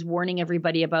when she was warning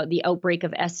everybody about the outbreak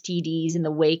of STDs in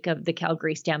the wake of the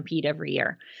Calgary Stampede every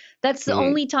year. That's the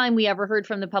only time we ever heard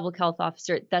from the public health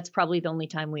officer. That's probably the only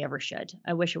time we ever should.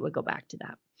 I wish it would go back to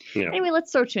that. Yeah. Anyway,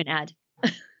 let's throw to an ad.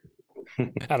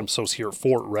 Adam Sos here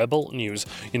for Rebel News.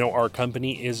 Our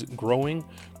company is growing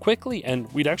quickly,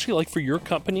 and we'd actually like for your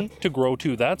company to grow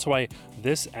too. That's why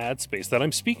this ad space that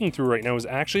I'm speaking through right now is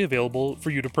actually available for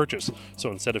you to purchase.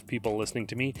 So instead of people listening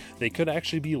to me, they could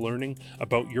actually be learning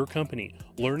about your company,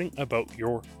 learning about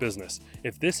your business.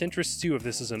 If this interests you, if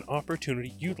this is an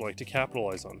opportunity you'd like to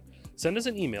capitalize on, send us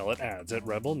an email at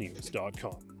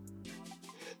ads@rebelnews.com.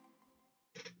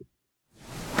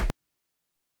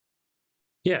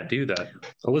 Yeah, do that.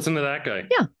 I'll listen to that guy.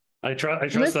 Yeah. I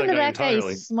trust that guy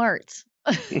entirely. He's smart.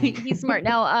 He's smart.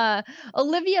 Now,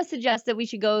 Olivia suggests that we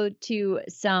should go to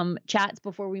some chats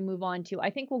before we move on to, I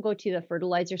think we'll go to the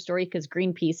fertilizer story because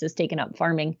Greenpeace has taken up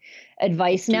farming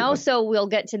advice now. So we'll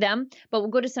get to them, but we'll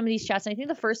go to some of these chats. And I think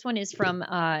the first one is from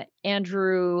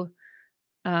Andrew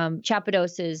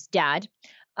Chapados's dad.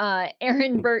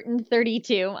 Aaron Burton,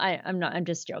 32. I'm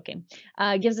just joking.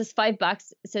 Gives us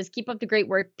 $5. Says, keep up the great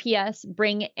work. P.S.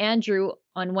 Bring Andrew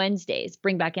on Wednesdays.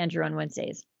 Bring back Andrew on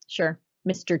Wednesdays. Sure.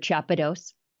 Mr.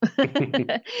 Chapados.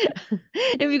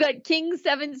 And we've got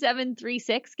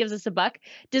King7736 gives us $1.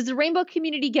 Does the rainbow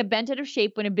community get bent out of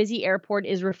shape when a busy airport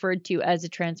is referred to as a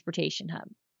transportation hub?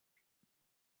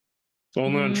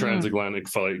 Only on transatlantic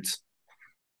flights.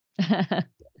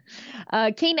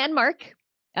 Kane and Mark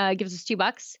gives us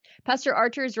 $2. Pastor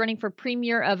Archer is running for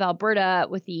Premier of Alberta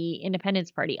with the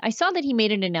Independence Party. I saw that he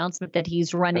made an announcement that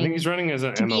he's running. I think he's running as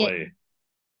an MLA.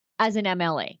 As an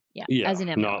MLA. Yeah. As an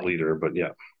MLA. Not leader, but yeah.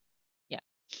 Yeah.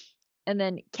 And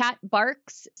then Cat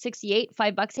Barks 68,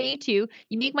 $5. Hey, too.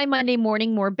 You make my Monday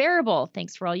morning more bearable.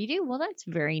 Thanks for all you do. Well, that's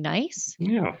very nice.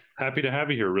 Yeah. Happy to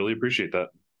have you here. Really appreciate that.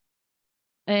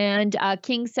 And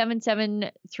King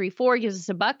 7734 gives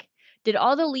us $1. Did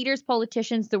all the leaders,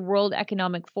 politicians, the World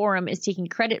Economic Forum is taking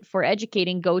credit for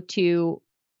educating go to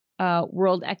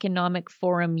World Economic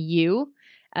Forum U,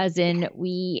 as in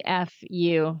we F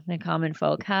you, the common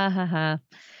folk. Ha ha ha.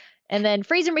 And then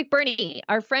Fraser McBurney,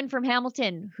 our friend from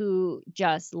Hamilton, who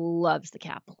just loves the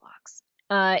capital locks.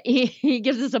 He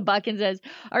gives us $1 and says,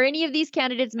 are any of these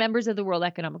candidates members of the World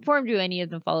Economic Forum? Do any of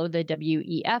them follow the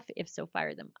WEF? If so,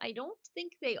 fire them. I don't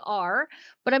think they are,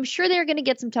 but I'm sure they're going to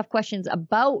get some tough questions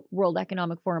about World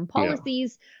Economic Forum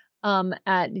policies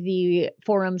at the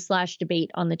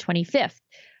forum/debate on the 25th,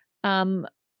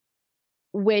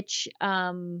 which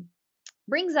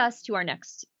brings us to our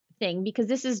next thing, because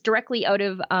this is directly out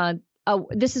of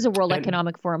this is a World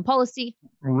Economic Forum policy.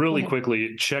 Really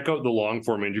quickly, check out the long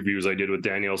form interviews I did with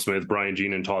Danielle Smith, Brian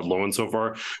Jean, and Todd Lowen so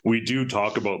far. We do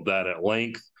talk about that at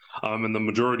length. And the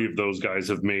majority of those guys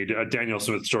have made, Danielle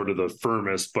Smith sort of the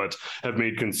firmest, but have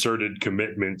made concerted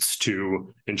commitments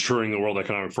to ensuring the World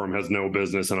Economic Forum has no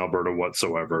business in Alberta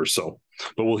whatsoever. So,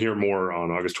 but we'll hear more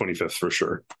on August 25th for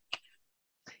sure.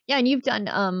 Yeah, and you've done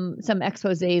some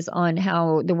exposés on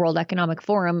how the World Economic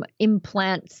Forum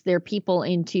implants their people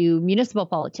into municipal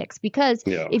politics, because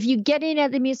if you get in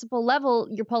at the municipal level,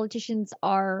 your politicians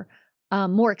are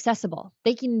more accessible.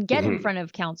 They can get in front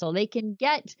of council. They can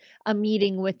get a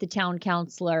meeting with the town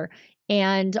councillor,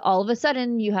 and all of a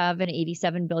sudden you have an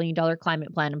 $87 billion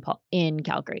climate plan in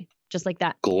Calgary, just like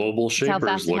that. Global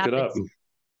Shapers, look it up.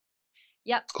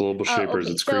 Yep. Global Shapers,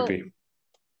 it's creepy.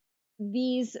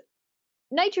 These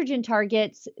nitrogen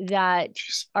targets that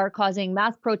are causing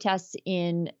mass protests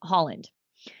in Holland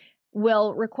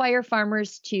will require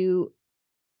farmers to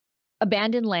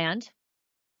abandon land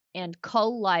and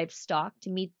cull livestock to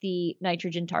meet the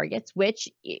nitrogen targets, which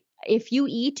if you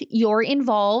eat, you're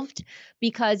involved,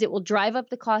 because it will drive up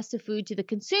the cost of food to the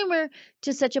consumer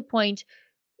to such a point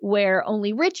where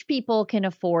only rich people can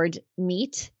afford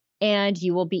meat, and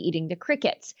you will be eating the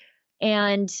crickets.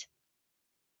 And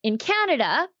in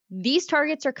Canada, these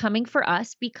targets are coming for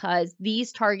us because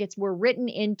these targets were written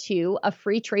into a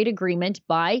free trade agreement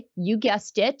by, you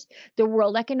guessed it, the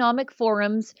World Economic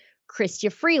Forum's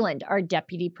Chrystia Freeland, our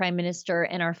deputy prime minister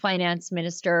and our finance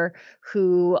minister,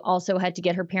 who also had to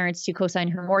get her parents to co-sign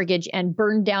her mortgage and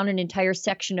burned down an entire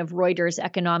section of Reuters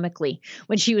economically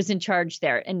when she was in charge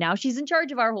there. And now she's in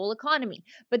charge of our whole economy.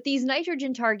 But these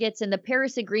nitrogen targets and the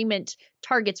Paris Agreement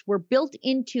targets were built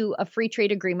into a free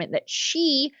trade agreement that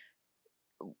she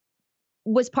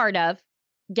was part of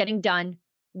getting done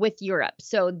with Europe.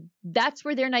 So that's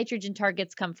where their nitrogen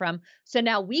targets come from. So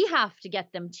now we have to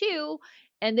get them too.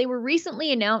 And they were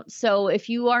recently announced. So if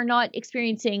you are not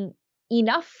experiencing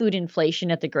enough food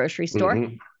inflation at the grocery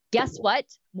store, guess what?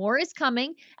 More is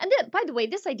coming. And by the way,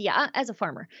 this idea, as a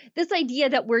farmer, this idea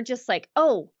that we're just like,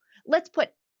 oh, let's put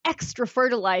extra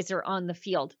fertilizer on the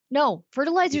field. No,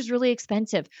 fertilizer is really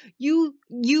expensive. You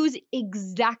use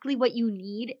exactly what you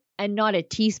need and not a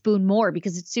teaspoon more,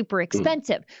 because it's super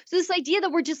expensive. So this idea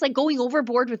that we're just like going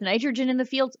overboard with nitrogen in the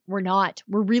fields, we're not.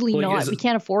 We're really not. We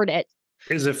can't afford it.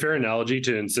 Is it a fair analogy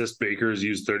to insist bakers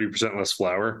use 30% less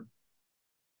flour?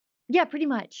 Yeah, pretty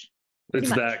much. It's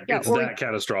that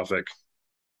catastrophic.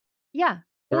 Yeah.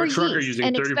 Or a trucker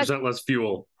using 30% less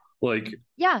fuel. Like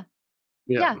Yeah.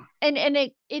 And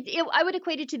I would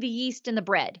equate it to the yeast in the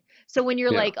bread. So when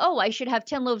you're like, oh, I should have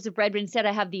 10 loaves of bread, but instead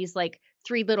I have these like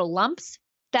 3 little lumps.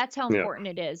 That's how important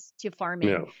it is to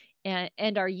farming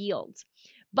and our yields.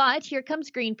 But here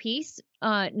comes Greenpeace,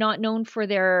 not known for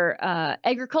their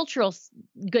agricultural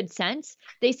good sense.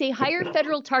 They say higher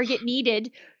federal target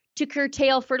needed to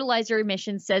curtail fertilizer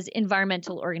emissions, says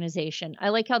environmental organization. I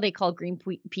like how they call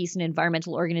Greenpeace an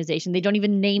environmental organization. They don't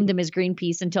even name them as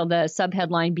Greenpeace until the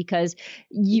subheadline, because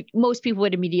most people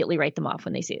would immediately write them off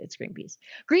when they say it's Greenpeace.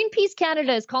 Greenpeace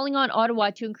Canada is calling on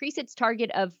Ottawa to increase its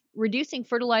target of reducing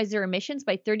fertilizer emissions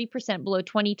by 30% below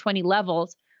 2020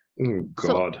 levels. Oh,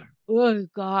 God. Oh,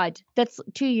 God. That's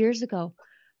 2 years ago.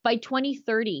 By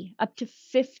 2030, up to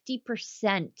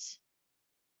 50%.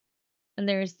 And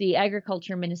there's the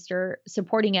agriculture minister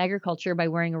supporting agriculture by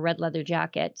wearing a red leather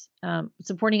jacket,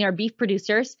 supporting our beef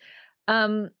producers.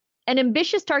 An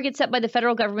ambitious target set by the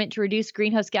federal government to reduce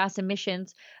greenhouse gas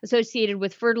emissions associated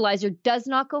with fertilizer does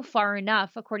not go far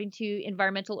enough, according to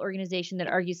environmental organization that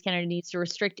argues Canada needs to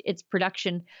restrict its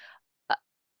production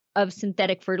of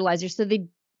synthetic fertilizer. So they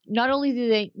not only do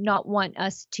they not want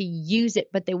us to use it,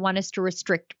 but they want us to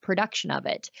restrict production of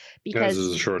it, because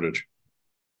there's a shortage.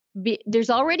 there's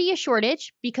already a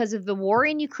shortage because of the war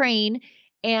in Ukraine,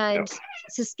 and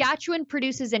Saskatchewan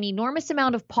produces an enormous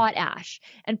amount of potash,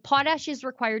 and potash is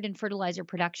required in fertilizer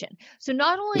production. So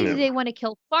not only do they want to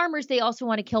kill farmers, they also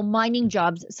want to kill mining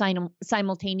jobs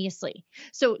simultaneously.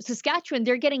 So Saskatchewan,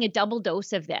 they're getting a double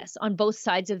dose of this on both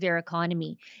sides of their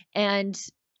economy. And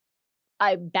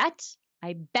I bet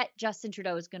Justin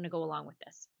Trudeau is going to go along with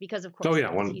this because, of course,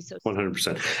 he's so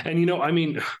 100%. And, I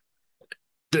mean,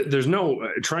 there's no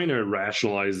trying to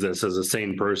rationalize this as a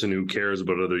sane person who cares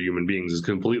about other human beings is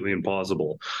completely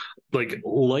impossible. Like,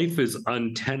 life is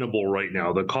untenable right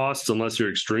now. The costs, unless you're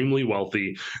extremely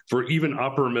wealthy, for even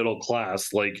upper middle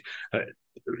class, like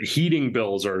heating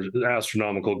bills are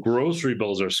astronomical, grocery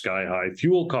bills are sky high,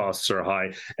 fuel costs are high.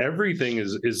 Everything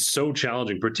is so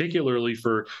challenging, particularly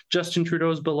for Justin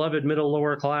Trudeau's beloved middle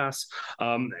lower class.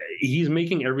 He's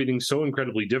making everything so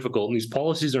incredibly difficult, and these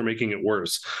policies are making it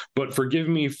worse. But forgive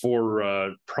me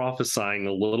for prophesying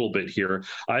a little bit here.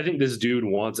 I think this dude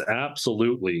wants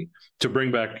absolutely to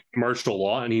bring back martial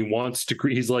law, and he wants to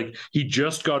he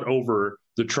just got over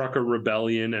the trucker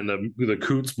rebellion and the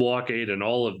Coutts blockade and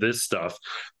all of this stuff.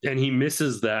 And he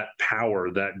misses that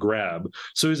power, that grab.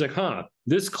 So he's like,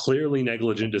 this clearly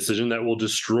negligent decision that will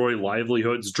destroy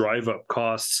livelihoods, drive up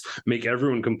costs, make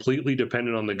everyone completely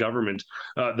dependent on the government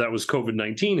that was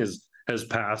COVID-19 has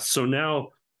passed. So now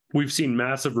we've seen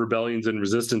massive rebellions and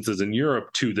resistances in Europe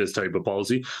to this type of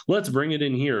policy. Let's bring it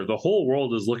in here. The whole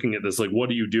world is looking at this like, what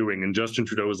are you doing? And Justin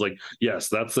Trudeau is like, yes,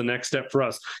 that's the next step for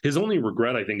us. His only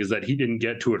regret, I think, is that he didn't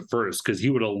get to it first, because he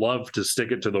would have loved to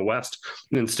stick it to the West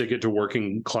and stick it to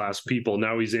working class people.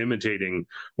 Now he's imitating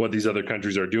what these other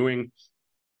countries are doing.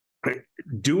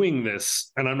 Doing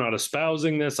this, and I'm not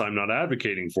espousing this, I'm not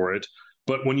advocating for it,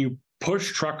 but when you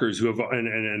push truckers who have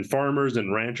and farmers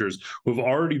and ranchers who have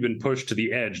already been pushed to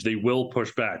the edge, they will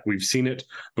push back. We've seen it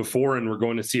before, and we're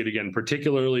going to see it again,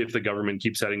 particularly if the government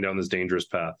keeps heading down this dangerous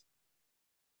path.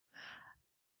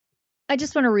 I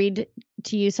just want to read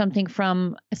to you something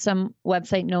from some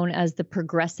website known as the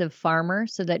Progressive Farmer.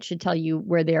 So that should tell you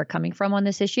where they are coming from on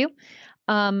this issue.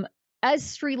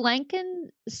 As Sri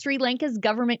Lanka's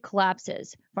government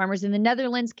collapses, farmers in the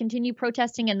Netherlands continue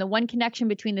protesting, and the one connection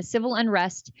between the civil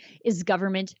unrest is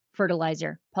government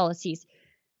fertilizer policies.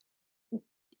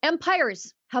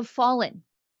 Empires have fallen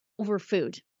over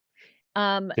food.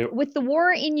 With the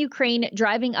war in Ukraine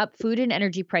driving up food and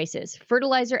energy prices,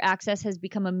 fertilizer access has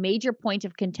become a major point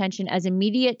of contention as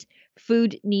immediate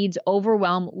food needs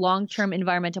overwhelm long-term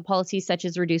environmental policies such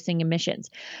as reducing emissions.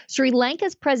 Sri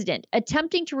Lanka's president,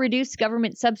 attempting to reduce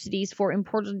government subsidies for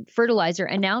imported fertilizer,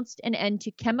 announced an end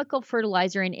to chemical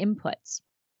fertilizer and inputs,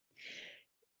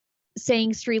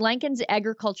 saying Sri Lankan's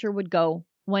agriculture would go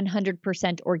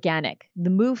 100% organic. The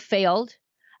move failed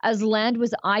as land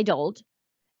was idled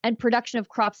and production of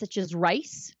crops such as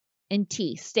rice and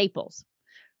tea, staples,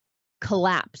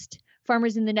 collapsed.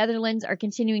 Farmers in the Netherlands are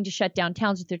continuing to shut down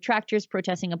towns with their tractors,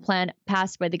 protesting a plan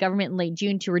passed by the government in late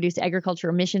June to reduce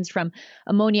agricultural emissions from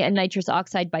ammonia and nitrous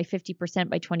oxide by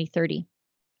 50% by 2030.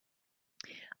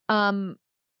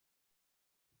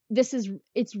 This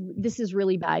is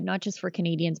really bad, not just for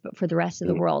Canadians, but for the rest of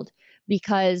the world,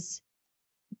 because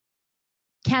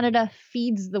Canada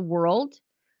feeds the world.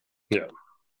 Yeah.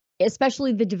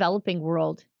 Especially the developing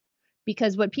world,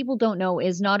 because what people don't know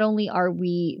is not only are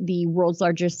we the world's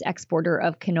largest exporter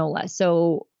of canola,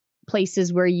 so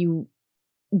places where you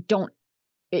don't,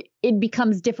 it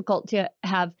becomes difficult to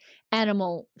have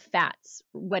animal fats,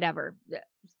 whatever.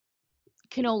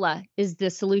 Canola is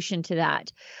the solution to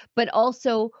that. But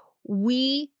also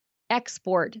we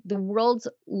export the world's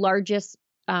largest,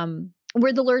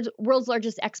 we're the world's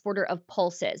largest exporter of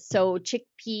pulses. So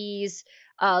chickpeas,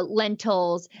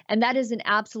 lentils, and that is an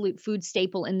absolute food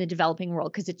staple in the developing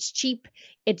world because it's cheap,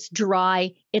 it's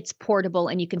dry, it's portable,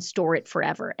 and you can store it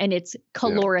forever, and it's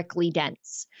calorically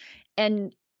dense.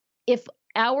 And if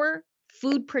our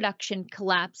food production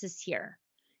collapses here,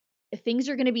 things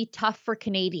are going to be tough for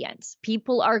Canadians.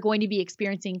 People are going to be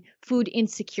experiencing food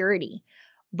insecurity.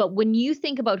 But when you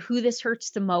think about who this hurts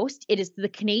the most, it is the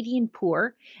Canadian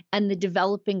poor and the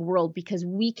developing world, because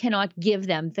we cannot give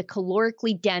them the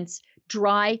calorically dense,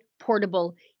 dry,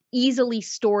 portable, easily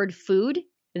stored food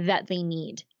that they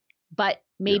need. But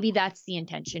maybe that's the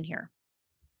intention here.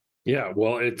 Yeah,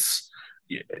 well, it's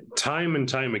time and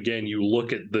time again, you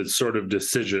look at the sort of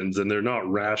decisions and they're not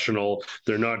rational.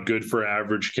 They're not good for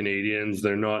average Canadians.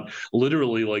 They're not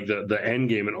literally like the end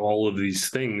game in all of these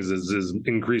things is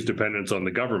increased dependence on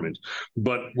the government.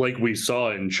 But like we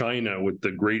saw in China with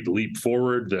the Great Leap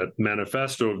Forward, that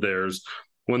manifesto of theirs,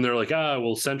 when they're like,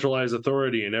 we'll centralize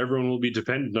authority and everyone will be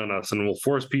dependent on us and we'll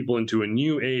force people into a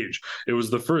new age. It was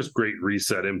the first great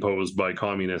reset imposed by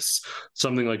communists.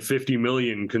 Something like 50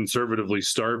 million conservatively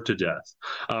starved to death.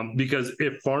 Because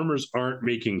if farmers aren't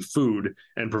making food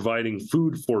and providing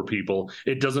food for people,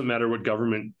 it doesn't matter what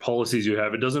government policies you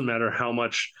have. It doesn't matter how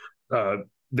much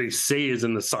they say is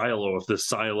in the silo if the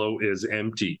silo is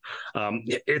empty.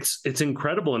 It's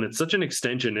incredible, and it's such an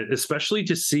extension, especially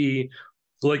to see,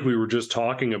 like we were just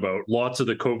talking about, lots of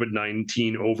the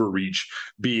COVID-19 overreach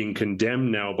being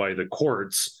condemned now by the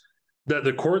courts, that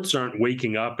the courts aren't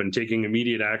waking up and taking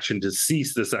immediate action to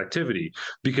cease this activity,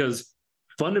 because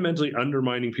fundamentally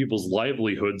undermining people's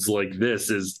livelihoods like this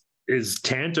is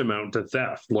tantamount to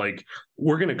theft. Like,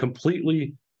 we're going to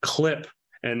completely clip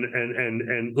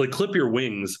and like clip your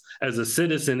wings as a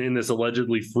citizen in this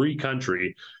allegedly free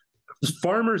country.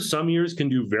 Farmers some years can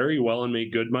do very well and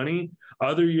make good money.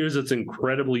 Other years it's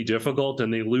incredibly difficult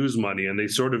and they lose money, and they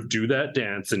sort of do that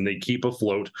dance and they keep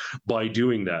afloat by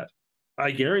doing that.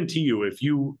 I guarantee you, if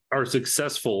you are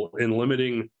successful in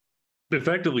limiting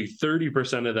effectively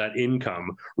 30% of that income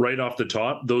right off the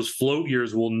top, those float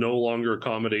years will no longer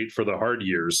accommodate for the hard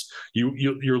years.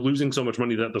 You're losing so much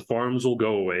money that the farms will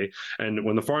go away, and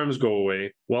when the farms go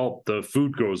away, well, the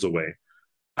food goes away.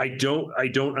 I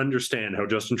don't understand how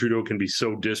Justin Trudeau can be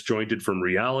so disjointed from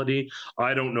reality.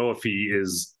 I don't know if he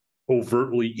is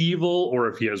overtly evil or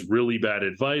if he has really bad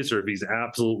advice or if he's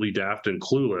absolutely daft and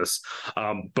clueless.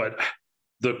 But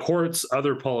the courts,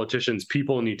 other politicians,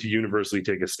 people need to universally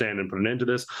take a stand and put an end to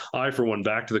this. I, for one,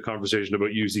 back to the conversation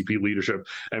about UCP leadership,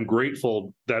 am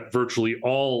grateful that virtually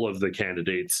all of the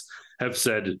candidates have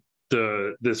said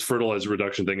this fertilizer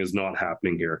reduction thing is not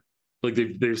happening here. Like,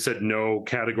 they've said no,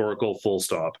 categorical, full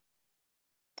stop.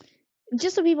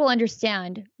 Just so people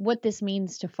understand what this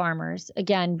means to farmers,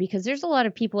 again, because there's a lot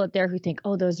of people out there who think,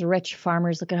 oh, those rich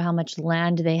farmers, look at how much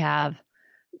land they have.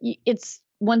 It's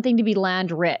one thing to be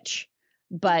land rich,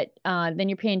 but then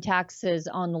you're paying taxes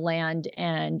on the land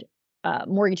and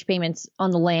mortgage payments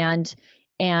on the land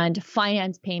and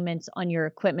finance payments on your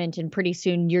equipment. And pretty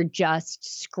soon you're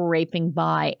just scraping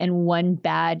by, and one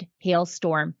bad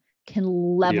hailstorm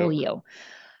can level you.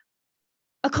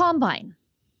 A combine,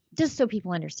 just so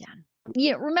people understand.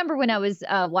 You know, remember when I was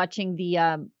watching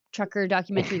the trucker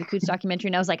documentary, the Coots documentary,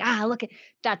 and I was like, look,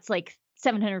 that's like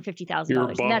 $750,000. You're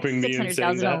bumping me and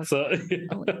saying that's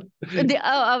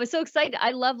I was so excited. I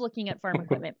love looking at farm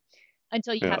equipment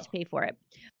until you have to pay for it.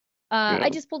 I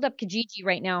just pulled up Kijiji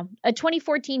right now. A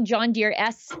 2014 John Deere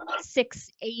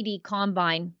S680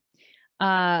 combine.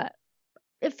 A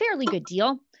fairly good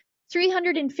deal.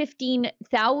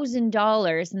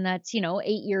 $315,000, and that's, 8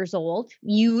 years old,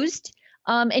 used.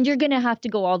 And you're going to have to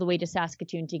go all the way to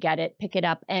Saskatoon to get it, pick it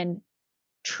up, and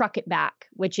truck it back,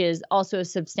 which is also a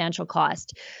substantial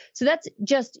cost. So that's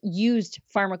just used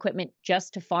farm equipment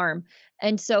just to farm.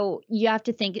 And so you have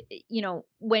to think,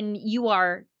 when you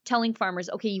are telling farmers,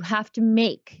 okay, you have to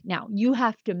make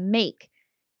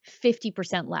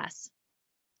 50% less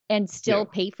and still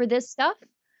pay for this stuff.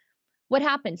 What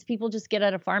happens? People just get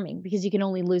out of farming because you can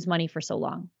only lose money for so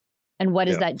long. And what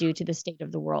does that do to the state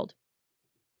of the world?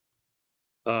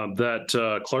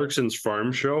 That Clarkson's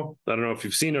Farm Show, I don't know if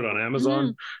you've seen it on Amazon.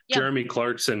 Mm-hmm. Yep. Jeremy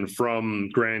Clarkson from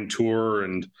Grand Tour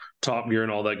and Top Gear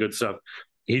and all that good stuff.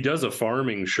 He does a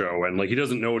farming show, and he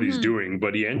doesn't know what he's doing,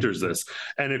 but he enters this.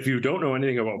 And if you don't know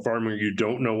anything about farming, you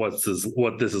don't know what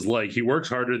this is like. He works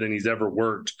harder than he's ever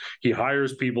worked. He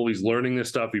hires people. He's learning this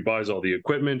stuff. He buys all the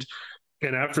equipment.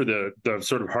 And after the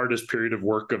sort of hardest period of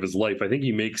work of his life, I think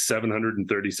he makes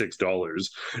 $736.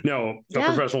 Now, a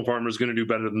professional farmer is going to do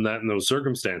better than that in those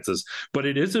circumstances, but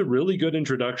it is a really good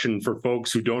introduction for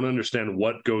folks who don't understand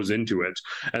what goes into it,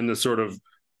 and the sort of,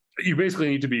 you basically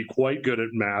need to be quite good at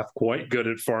math, quite good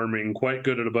at farming, quite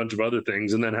good at a bunch of other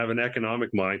things, and then have an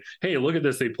economic mind. Hey, look at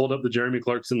this. They pulled up the Jeremy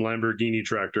Clarkson Lamborghini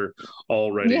tractor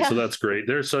already. Yeah. So that's great.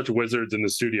 They're such wizards in the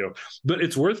studio. But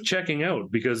it's worth checking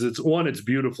out because it's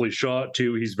beautifully shot.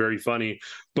 Two, he's very funny.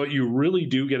 But you really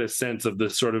do get a sense of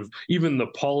this sort of, even the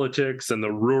politics and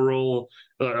the rural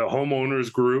homeowners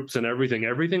groups and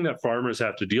everything that farmers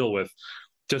have to deal with,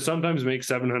 to sometimes make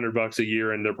 $700 a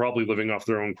year, and they're probably living off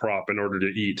their own crop in order to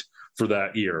eat for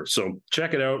that year. So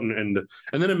check it out, and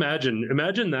then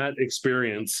imagine that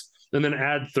experience, and then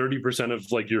add 30% of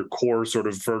your core sort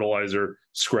of fertilizer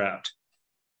scrapped.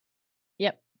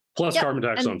 Yep. Plus carbon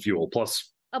tax on fuel.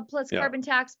 Plus carbon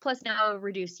tax. Plus now a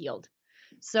reduced yield.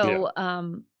 So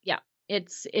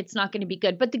it's not going to be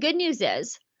good. But the good news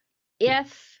is,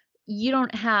 if you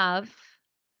don't have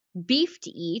beef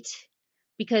to eat,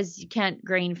 because you can't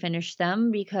grain finish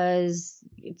them because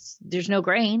there's no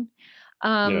grain.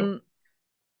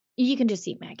 You can just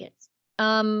eat maggots.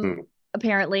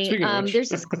 Apparently, there's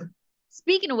this.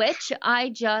 Speaking of which,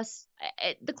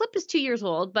 the clip is 2 years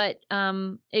old, but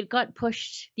it got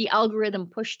pushed. The algorithm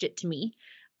pushed it to me,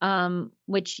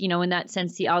 which, in that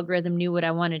sense, the algorithm knew what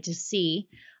I wanted to see.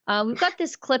 We've got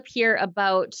this clip here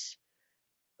about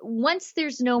once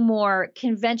there's no more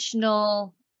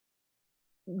conventional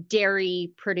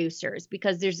dairy producers,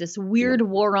 because there's this weird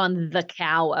war on the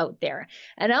cow out there.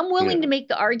 And I'm willing to make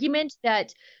the argument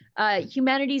that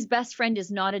humanity's best friend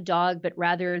is not a dog, but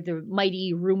rather the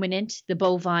mighty ruminant, the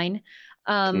bovine.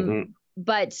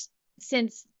 But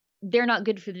since they're not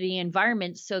good for the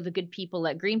environment, so the good people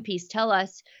at Greenpeace tell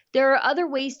us there are other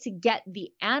ways to get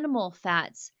the animal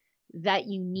fats that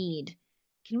you need.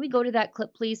 Can we go to that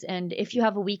clip, please? And if you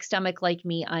have a weak stomach like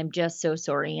me, I'm just so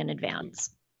sorry in advance.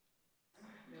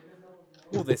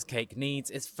 All this cake needs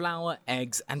is flour,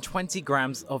 eggs, and 20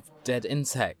 grams of dead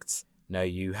insects. No,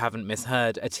 you haven't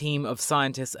misheard. A team of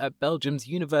scientists at Belgium's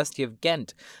University of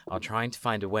Ghent are trying to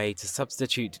find a way to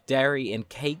substitute dairy in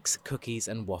cakes, cookies,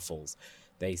 and waffles.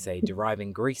 They say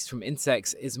deriving grease from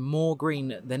insects is more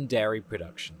green than dairy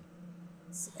production.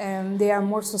 They are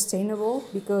more sustainable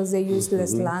because they use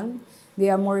less land. They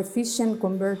are more efficient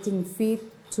converting feed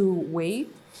to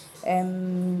weight.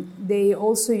 They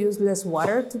also use less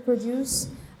water to produce,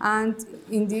 and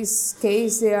in this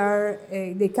case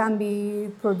they can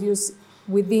be produced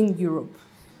within Europe.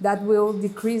 That will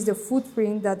decrease the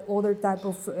footprint that other type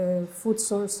of food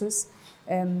sources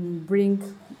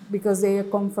bring, because they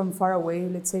come from far away,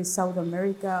 let's say South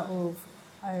America or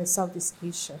Southeast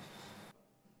Asia.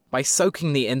 By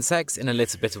soaking the insects in a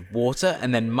little bit of water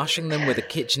and then mushing them with a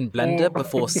kitchen blender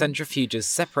before centrifuges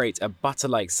separate a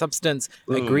butter-like substance,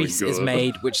 a grease is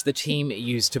made which the team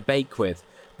use to bake with.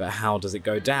 But how does it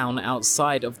go down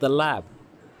outside of the lab?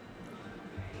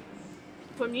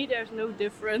 For me, there's no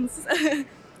difference.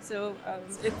 So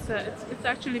it's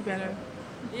actually better.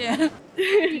 Yeah. Do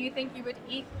you think you would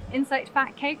eat insect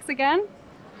fat cakes again?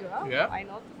 Yeah. Why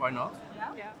not? Why not?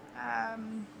 Yeah.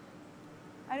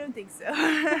 I don't think so.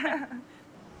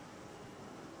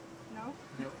 No?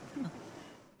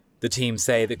 The team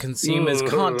say that consumers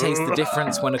can't taste the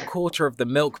difference when a quarter of the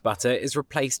milk butter is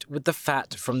replaced with the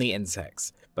fat from the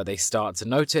insects. But they start to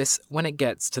notice when it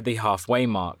gets to the halfway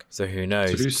mark. So who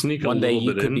knows? One day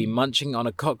you could be munching on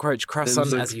a cockroach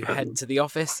croissant as you head to the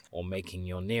office, or making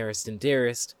your nearest and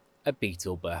dearest a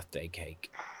beetle birthday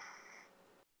cake.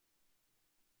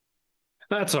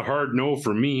 That's a hard no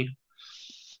for me.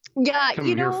 Yeah,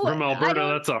 Coming here from Alberta,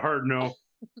 that's a hard no.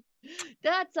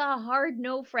 That's a hard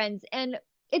no, friends. And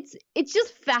it's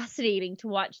just fascinating to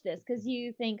watch this, because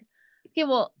you think, okay,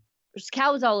 well, there's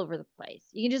cows all over the place.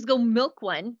 You can just go milk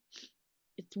one.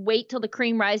 Just wait till the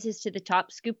cream rises to the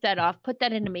top, scoop that off, put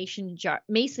that in a mason jar.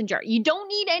 You don't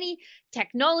need any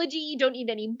technology. You don't need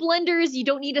any blenders. You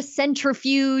don't need a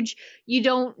centrifuge. You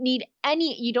don't need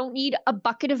a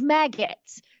bucket of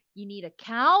maggots. You need a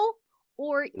cow,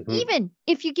 or even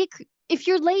if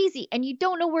you're lazy and you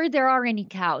don't know where there are any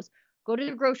cows, go to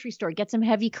the grocery store, get some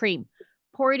heavy cream,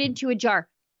 pour it into a jar,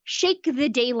 shake the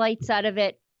daylights out of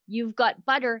it. You've got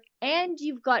butter and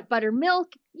you've got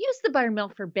buttermilk. Use the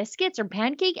buttermilk for biscuits or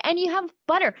pancake and you have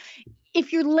butter.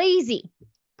 If you're lazy,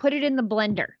 put it in the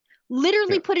blender.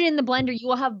 Literally put it in the blender. You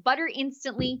will have butter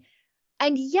instantly.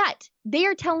 And yet they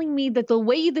are telling me that the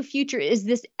way of the future is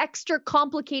this extra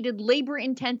complicated, labor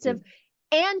intensive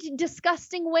and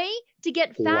disgusting way to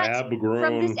get fat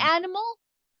from this animal.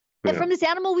 And from this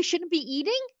animal we shouldn't be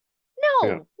eating?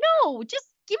 No, just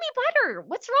give me butter.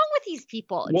 What's wrong with these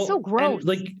people? It's so gross.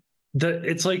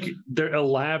 It's like a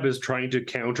lab is trying to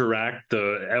counteract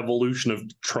the evolution of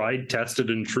tried, tested,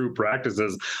 and true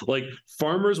practices. Like,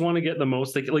 farmers want to get the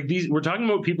most. We're talking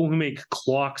about people who make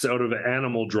clocks out of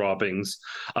animal droppings.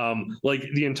 Like,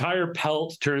 the entire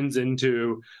pelt turns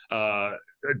into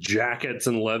jackets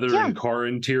and leather and car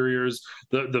interiors.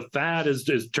 The fat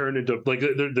is turned into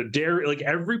the dairy. Like,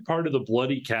 every part of the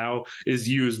bloody cow is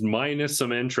used, minus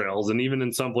some entrails, and even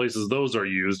in some places those are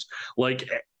used.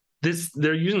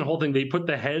 They're using the whole thing. They put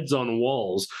the heads on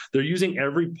walls. They're using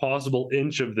every possible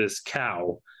inch of this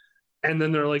cow. And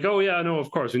then they're like, oh, yeah, no,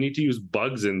 of course, we need to use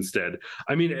bugs instead.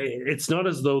 I mean, it's not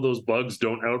as though those bugs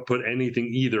don't output anything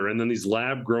either. And then these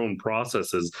lab-grown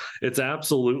processes, it's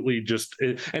absolutely just...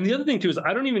 And the other thing, too, is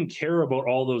I don't even care about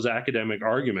all those academic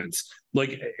arguments.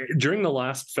 Like, during the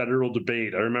last federal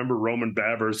debate, I remember Roman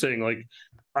Baber saying, like,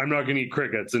 I'm not going to eat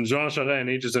crickets. And Jean Charest and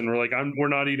Aitchison were like, we're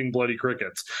not eating bloody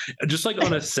crickets. Just like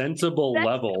on a sensible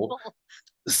level,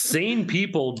 sane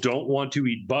people don't want to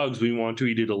eat bugs. We want to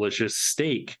eat a delicious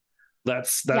steak.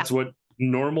 That's what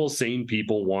normal, sane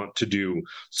people want to do.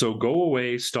 So go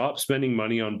away, stop spending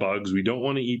money on bugs. We don't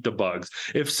want to eat the bugs.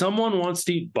 If someone wants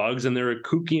to eat bugs and they're a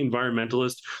kooky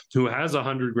environmentalist who has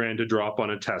 $100,000 to drop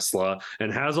on a Tesla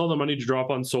and has all the money to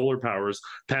drop on solar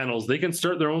panels, they can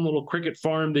start their own little cricket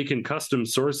farm. They can custom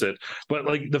source it. But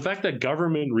like the fact that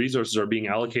government resources are being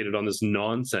allocated on this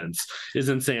nonsense is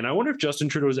insane. I wonder if Justin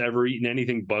Trudeau's ever eaten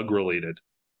anything bug related.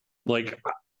 Like,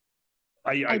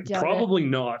 I probably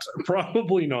not.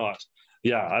 Probably not.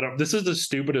 Yeah, I don't. This is the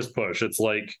stupidest push. It's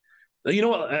like, you know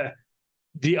what?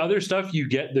 The other stuff you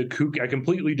get the kook. I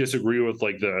completely disagree with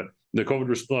like the COVID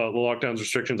lockdowns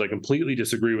restrictions. I completely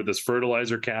disagree with this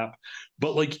fertilizer cap.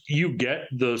 But like you get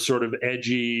the sort of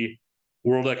edgy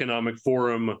World Economic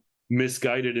Forum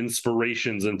misguided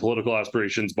inspirations and political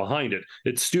aspirations behind it.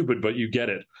 It's stupid, but you get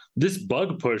it. This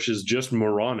bug push is just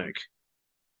moronic.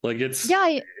 Like it's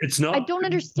not. I don't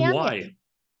understand why.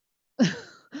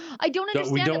 I don't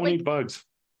understand. We don't like, need bugs.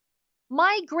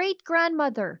 My great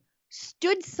grandmother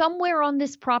stood somewhere on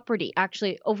this property,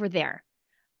 actually over there,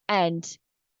 and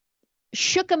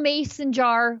shook a mason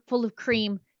jar full of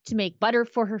cream to make butter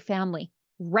for her family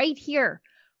right here.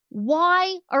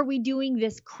 Why are we doing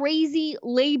this crazy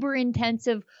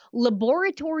labor-intensive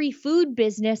laboratory food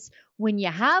business when you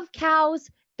have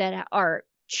cows that are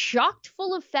chocked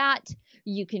full of fat?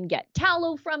 You can get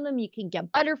tallow from them. You can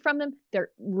get butter from them. They're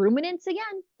ruminants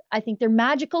again. I think they're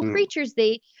magical creatures.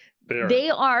 They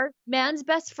are man's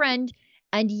best friend.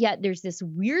 And yet there's this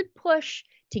weird push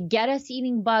to get us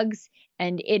eating bugs.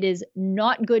 And it is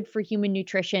not good for human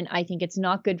nutrition. I think it's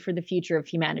not good for the future of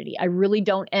humanity. I really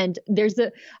don't. And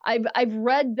I've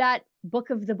read that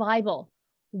book of the Bible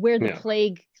where the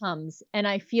plague comes. And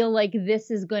I feel like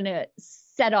this is going to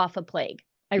set off a plague.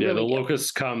 The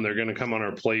locusts come. They're going to come on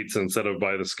our plates instead of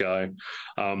by the sky.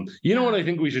 You know what I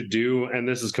think we should do? And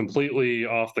this is completely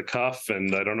off the cuff,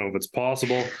 and I don't know if it's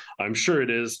possible. I'm sure it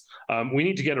is. We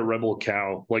need to get a rebel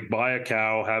cow, like buy a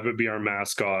cow, have it be our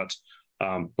mascot.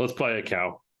 Let's buy a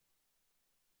cow.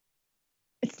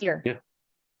 A steer. Yeah.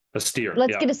 A steer.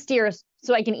 Let's get a steer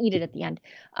so I can eat it at the end.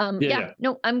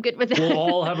 No, I'm good with that. We'll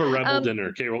all have a rebel dinner.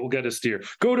 Okay, we'll get a steer.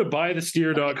 Go to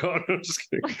buythesteer.com. I'm just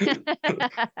kidding.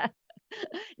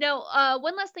 Now,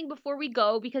 one last thing before we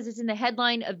go, because it's in the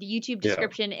headline of the YouTube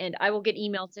description, and I will get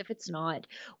emails if it's not.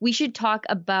 We should talk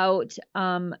about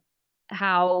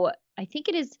how I think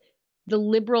it is the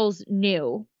Liberals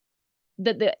knew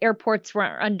that the airports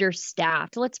were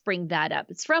understaffed. Let's bring that up.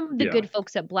 It's from the good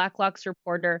folks at Blacklock's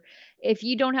Reporter. If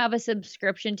you don't have a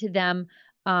subscription to them,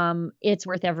 it's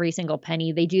worth every single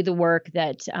penny. They do the work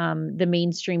that the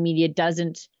mainstream media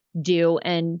doesn't do,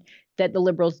 and that the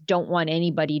Liberals don't want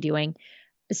anybody doing.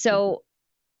 So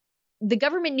the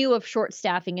government knew of short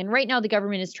staffing, and right now the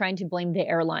government is trying to blame the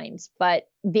airlines, but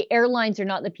the airlines are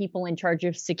not the people in charge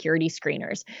of security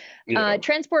screeners.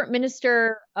 Transport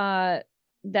Minister,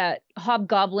 that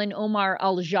hobgoblin Omar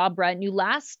Al-Jabra, knew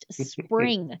last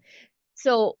spring.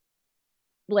 So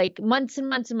like months and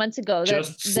months and months ago.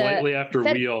 Just slightly after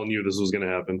we all knew this was going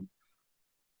to happen.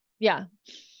 Yeah.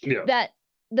 That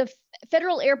the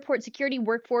federal airport security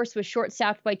workforce was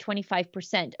short-staffed by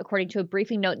 25%, according to a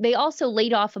briefing note. They also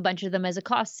laid off a bunch of them as a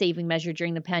cost-saving measure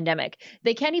during the pandemic.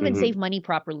 They can't even save money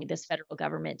properly, this federal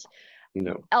government.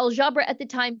 No. Al-Jabra at the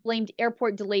time blamed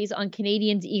airport delays on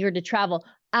Canadians eager to travel.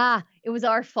 It was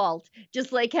our fault.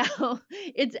 Just like how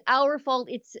it's our fault.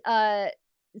 It's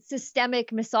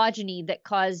systemic misogyny that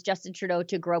caused Justin Trudeau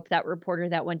to grope that reporter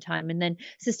that one time, and then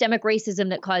systemic racism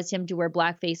that caused him to wear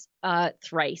blackface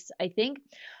thrice, I think.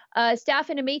 Staff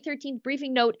in a May 13th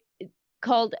briefing note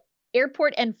called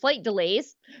Airport and Flight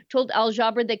Delays told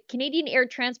Al-Jabra the Canadian Air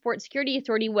Transport Security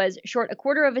Authority was short a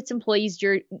quarter of its employees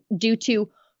due to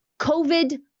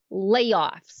COVID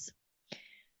layoffs.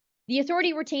 The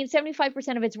authority retained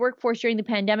 75% of its workforce during the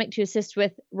pandemic to assist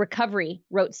with recovery,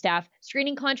 wrote staff.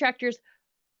 Screening contractors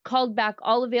called back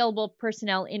all available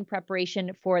personnel in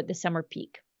preparation for the summer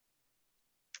peak.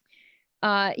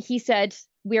 He said,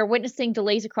 we are witnessing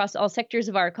delays across all sectors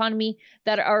of our economy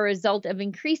that are a result of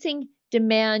increasing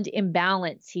demand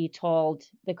imbalance, he told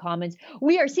the Commons.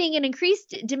 We are seeing an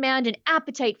increased demand and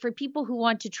appetite for people who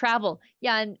want to travel.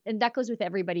 Yeah, and that goes with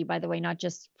everybody, by the way, not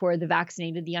just for the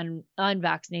vaccinated. The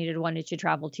unvaccinated wanted to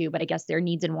travel too, but I guess their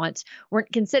needs and wants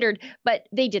weren't considered. But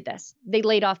they did this. They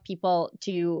laid off people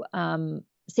to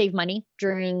save money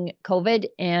during COVID,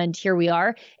 and here we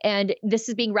are. And this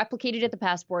is being replicated at the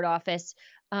passport office.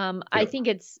 I think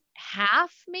it's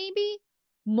half, maybe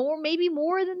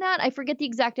more than that. I forget the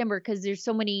exact number because there's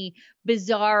so many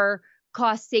bizarre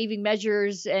cost saving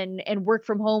measures and work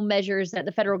from home measures that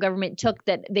the federal government took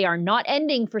that they are not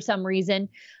ending for some reason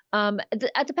at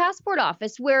the passport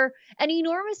office, where an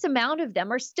enormous amount of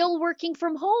them are still working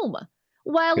from home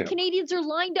while Canadians are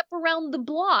lined up around the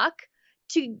block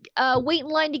to wait in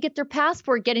line to get their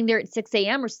passport, getting there at 6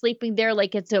 a.m. or sleeping there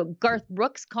like it's a Garth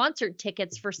Brooks concert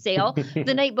tickets for sale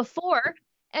the night before.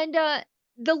 And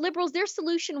the Liberals, their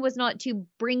solution was not to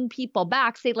bring people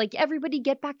back. Say, like, everybody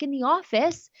get back in the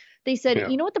office. They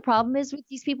said, you know what the problem is with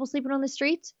these people sleeping on the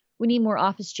streets? We need more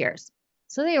office chairs.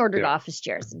 So they ordered office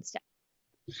chairs instead.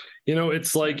 You know,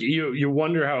 it's like you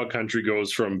wonder how a country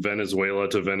goes from Venezuela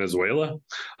to Venezuela.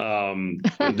 And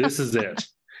this is it.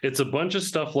 It's a bunch of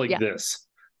stuff like this.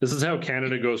 This is how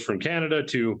Canada goes from Canada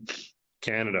to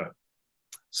Canada.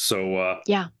 So,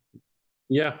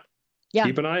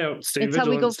 keep an eye out. Stay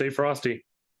vigilant. Stay frosty.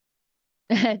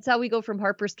 It's how we go from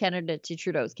Harper's Canada to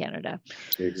Trudeau's Canada.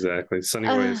 Exactly. Sunny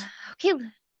ways. Okay.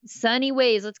 Sunny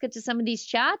ways. Let's get to some of these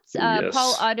chats. Yes.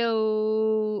 Paul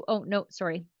Otto. Oh, no,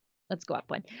 sorry. Let's go up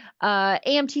one.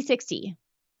 AMT 60,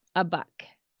 $1.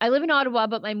 I live in Ottawa,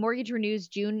 but my mortgage renews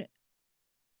June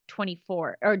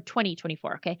 2024.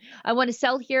 Okay. I want to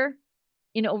sell here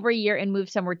in over a year and move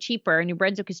somewhere cheaper. New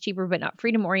Brunswick is cheaper, but not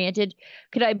freedom oriented.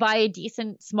 Could I buy a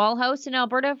decent small house in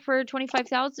Alberta for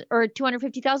 $25,000 or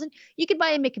 $250,000? You could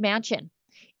buy a McMansion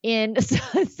in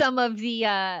some of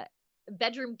the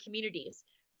bedroom communities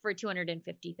for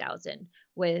 $250,000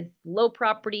 with low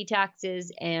property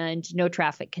taxes and no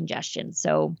traffic congestion.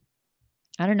 So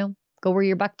I don't know, go where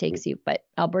your buck takes you, but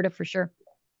Alberta for sure.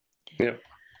 Yeah.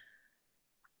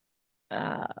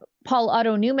 Paul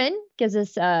Otto Newman gives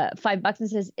us $5 and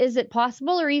says, is it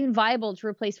possible or even viable to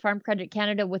replace Farm Credit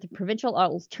Canada with a provincial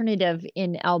alternative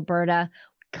in Alberta?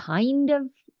 Kind of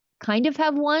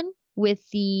have one with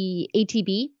the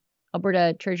ATB,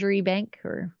 Alberta Treasury Bank,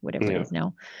 or whatever it is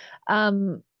now.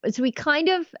 So we kind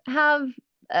of have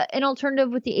an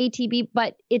alternative with the ATB,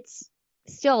 but it's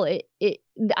still,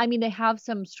 I mean, they have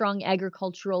some strong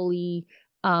agriculturally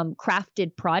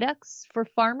crafted products for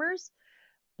farmers,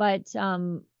 but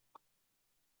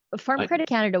Farm Credit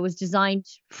Canada was designed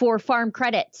for farm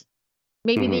credit.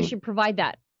 Maybe they should provide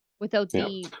that without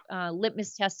the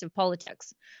litmus test of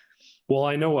politics. Well,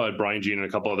 I know Brian Jean and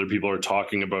a couple other people are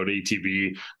talking about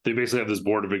ATB. They basically have this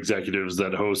board of executives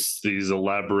that hosts these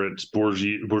elaborate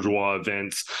bourgeois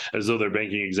events as though they're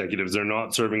banking executives. They're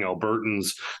not serving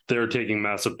Albertans. They're taking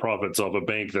massive profits off a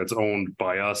bank that's owned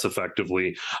by us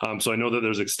effectively. So I know that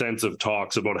there's extensive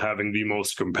talks about having the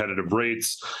most competitive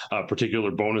rates, particular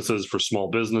bonuses for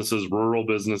small businesses, rural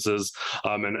businesses,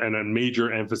 and a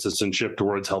major emphasis and shift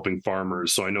towards helping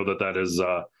farmers. So I know that is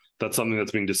that's something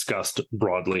that's being discussed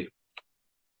broadly.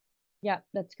 Yeah,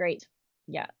 that's great.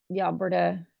 Yeah, the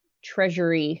Alberta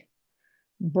Treasury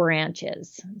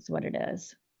branches is what it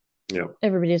is. Yeah.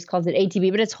 Everybody just calls it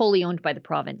ATB, but it's wholly owned by the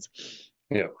province.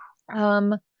 Yeah.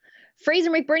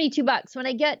 Fraser McBurney, $2. When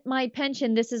I get my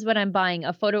pension, this is what I'm buying: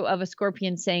 a photo of a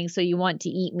scorpion saying, "So you want to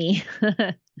eat me?"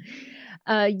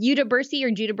 Judah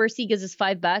Bursey gives us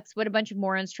 $5. What a bunch of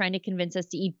morons trying to convince us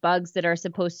to eat bugs that are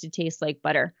supposed to taste like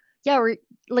butter. Yeah, or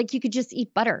like you could just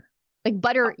eat butter. Like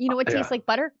butter, you know what tastes like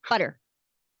butter? Butter.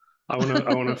 I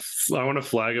want a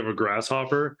flag of a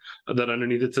grasshopper that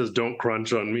underneath it says "Don't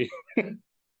crunch on me."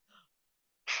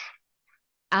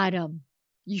 Adam,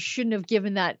 you shouldn't have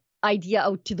given that idea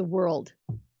out to the world.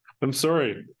 I'm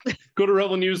sorry. Go to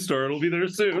Rebel News Store. It'll be there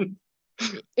soon.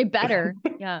 It better.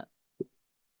 Yeah.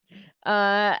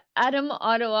 Adam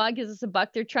Ottawa gives us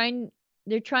 $1.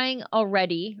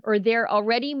 They're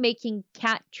already making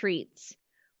cat treats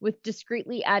with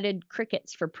discreetly added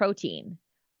crickets for protein.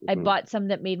 I bought some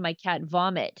that made my cat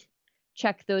vomit.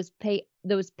 Check those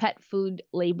pet food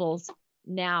labels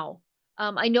now.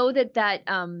 I know that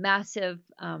massive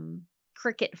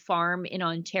cricket farm in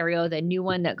Ontario, the new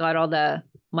one that got all the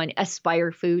money,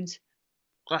 Aspire Foods,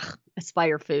 that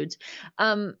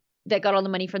got all the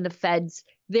money from the feds.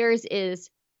 Theirs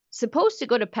is supposed to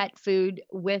go to pet food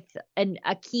with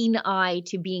a keen eye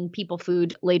to being people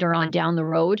food later on down the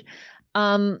road.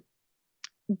 I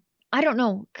don't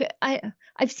know.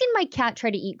 I've seen my cat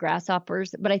try to eat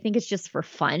grasshoppers, but I think it's just for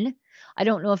fun. I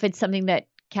don't know if it's something that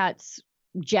cats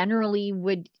generally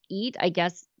would eat, I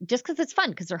guess, just because it's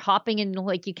fun, because they're hopping and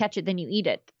like you catch it, then you eat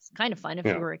it. It's kind of fun if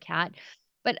you were a cat,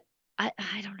 but I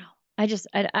don't know. I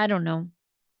don't know.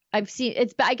 I've seen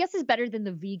I guess it's better than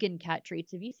the vegan cat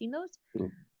treats. Have you seen those?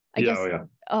 I guess.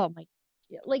 Oh my,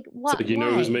 like what? So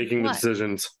know who's making the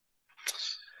decisions.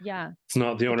 Yeah. It's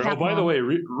not the owner. cat Oh, by the mom. way,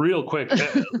 real quick,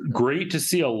 great to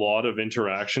see a lot of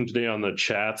interaction today on the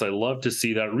chats. I love to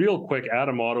see that. Real quick,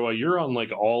 Adam Ottawa, you're on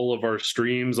like all of our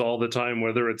streams all the time,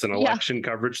 whether it's an election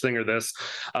coverage thing or this.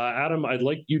 Adam, I'd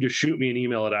like you to shoot me an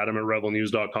email at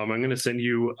adam@rebelnews.com. I'm going to send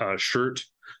you a shirt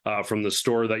from the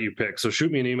store that you pick. So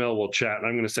shoot me an email, we'll chat, and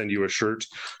I'm going to send you a shirt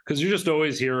because you're just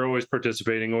always here, always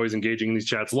participating, always engaging in these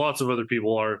chats. Lots of other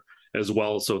people are as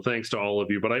well. So thanks to all of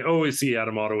you. But I always see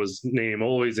Adam Ottawa's name,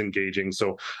 always engaging.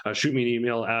 So shoot me an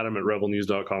email,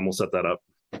 adam@rebelnews.com. We'll set that up.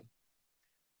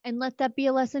 And let that be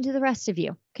a lesson to the rest of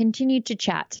you. Continue to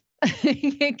chat.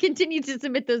 Continue to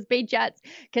submit those paid chats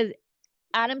because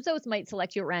Adam Sos might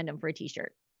select you at random for a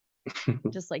t-shirt.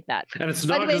 Just like that. And it's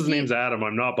not because his name's Adam.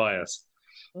 I'm not biased.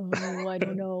 Oh, I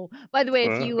don't know. By the way,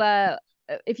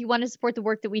 if you want to support the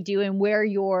work that we do and wear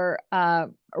your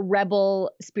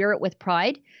rebel spirit with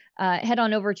pride, head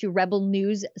on over to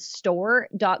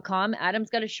rebelnewsstore.com. Adam's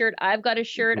got a shirt. I've got a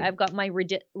shirt. I've got my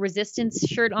resistance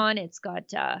shirt on. It's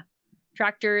got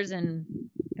tractors, and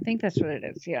I think that's what it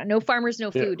is. Yeah. No farmers,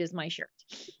 no food is my shirt.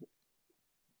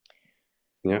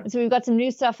 Yeah. So we've got some new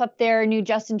stuff up there, new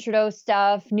Justin Trudeau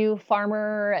stuff, new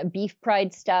farmer beef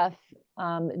pride stuff.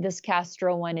 This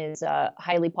Castro one is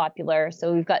highly popular.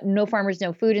 So we've got no farmers,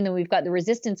 no food. And then we've got the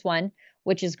resistance one,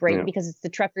 which is great because it's the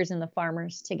truckers and the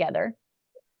farmers together.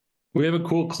 We have a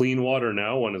cool clean water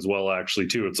now one as well, actually,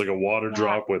 too. It's like a water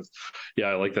drop with,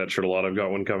 I like that shirt a lot. I've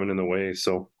got one coming in the way.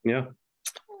 So, yeah.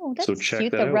 Oh, that's so check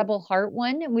cute. that The out. Rebel Heart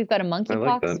one. And we've got a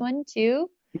monkeypox that. one, too.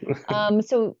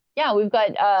 So, yeah, we've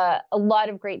got a lot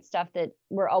of great stuff that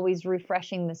we're always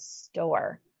refreshing the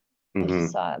store. I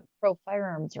just saw a Pro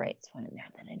Firearms Rights one in there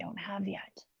that I don't have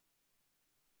yet.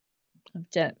 I have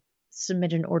to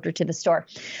submit an order to the store.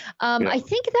 I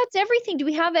think that's everything. Do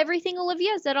we have everything,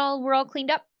 Olivia? Is that all? We're all cleaned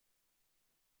up?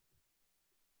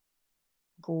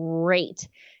 Great.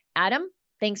 Adam,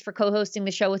 thanks for co-hosting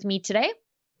the show with me today.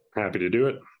 Happy to do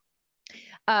it.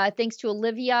 Thanks to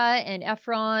Olivia and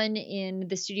Efron in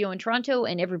the studio in Toronto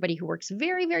and everybody who works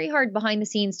very, very hard behind the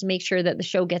scenes to make sure that the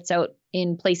show gets out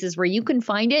in places where you can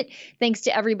find it. Thanks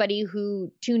to everybody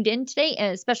who tuned in today,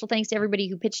 and special thanks to everybody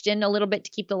who pitched in a little bit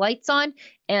to keep the lights on.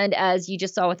 And as you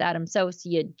just saw with Adam Sos,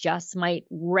 you just might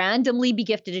randomly be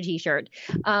gifted a t-shirt.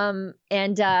 I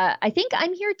think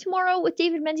I'm here tomorrow with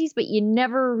David Menzies, but you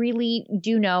never really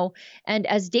do know. And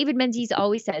as David Menzies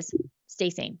always says, stay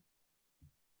sane.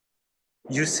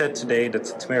 You said today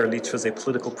that Tamara Lich was a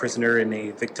political prisoner and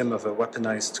a victim of a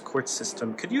weaponized court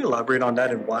system. Could you elaborate on that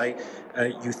and why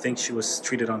you think she was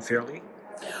treated unfairly?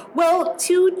 Well,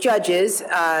 two judges,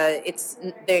 those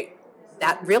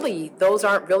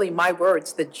aren't really my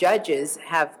words. The judges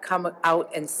have come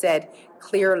out and said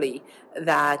clearly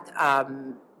that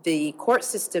the court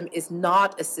system is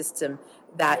not a system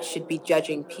that should be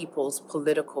judging people's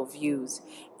political views.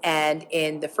 And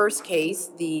in the first case,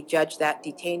 the judge that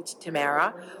detained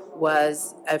Tamara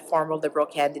was a former Liberal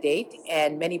candidate,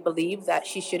 and many believe that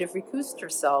she should have recused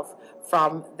herself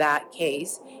from that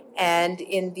case. And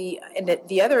in the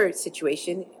other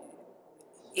situation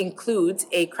includes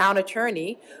a Crown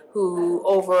attorney who,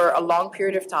 over a long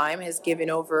period of time, has given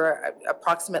over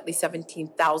approximately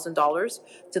 $17,000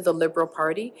 to the Liberal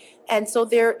Party. And so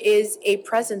there is a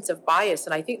presence of bias.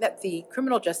 And I think that the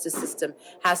criminal justice system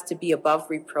has to be above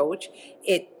reproach.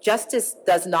 Justice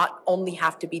does not only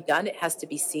have to be done, it has to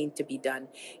be seen to be done.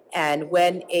 And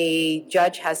when a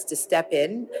judge has to step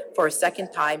in for a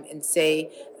second time and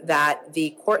say that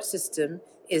the court system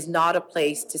is not a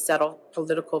place to settle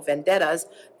political vendettas,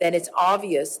 then it's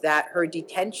obvious that her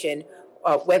detention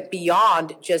went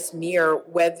beyond just mere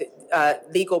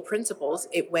legal principles.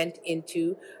 It went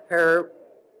into her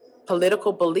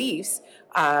political beliefs,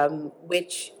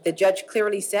 which the judge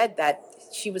clearly said that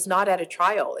she was not at a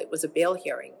trial. It was a bail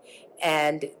hearing.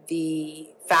 And the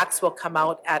facts will come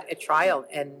out at a trial.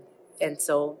 And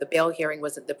so the bail hearing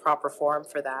wasn't the proper forum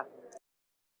for that.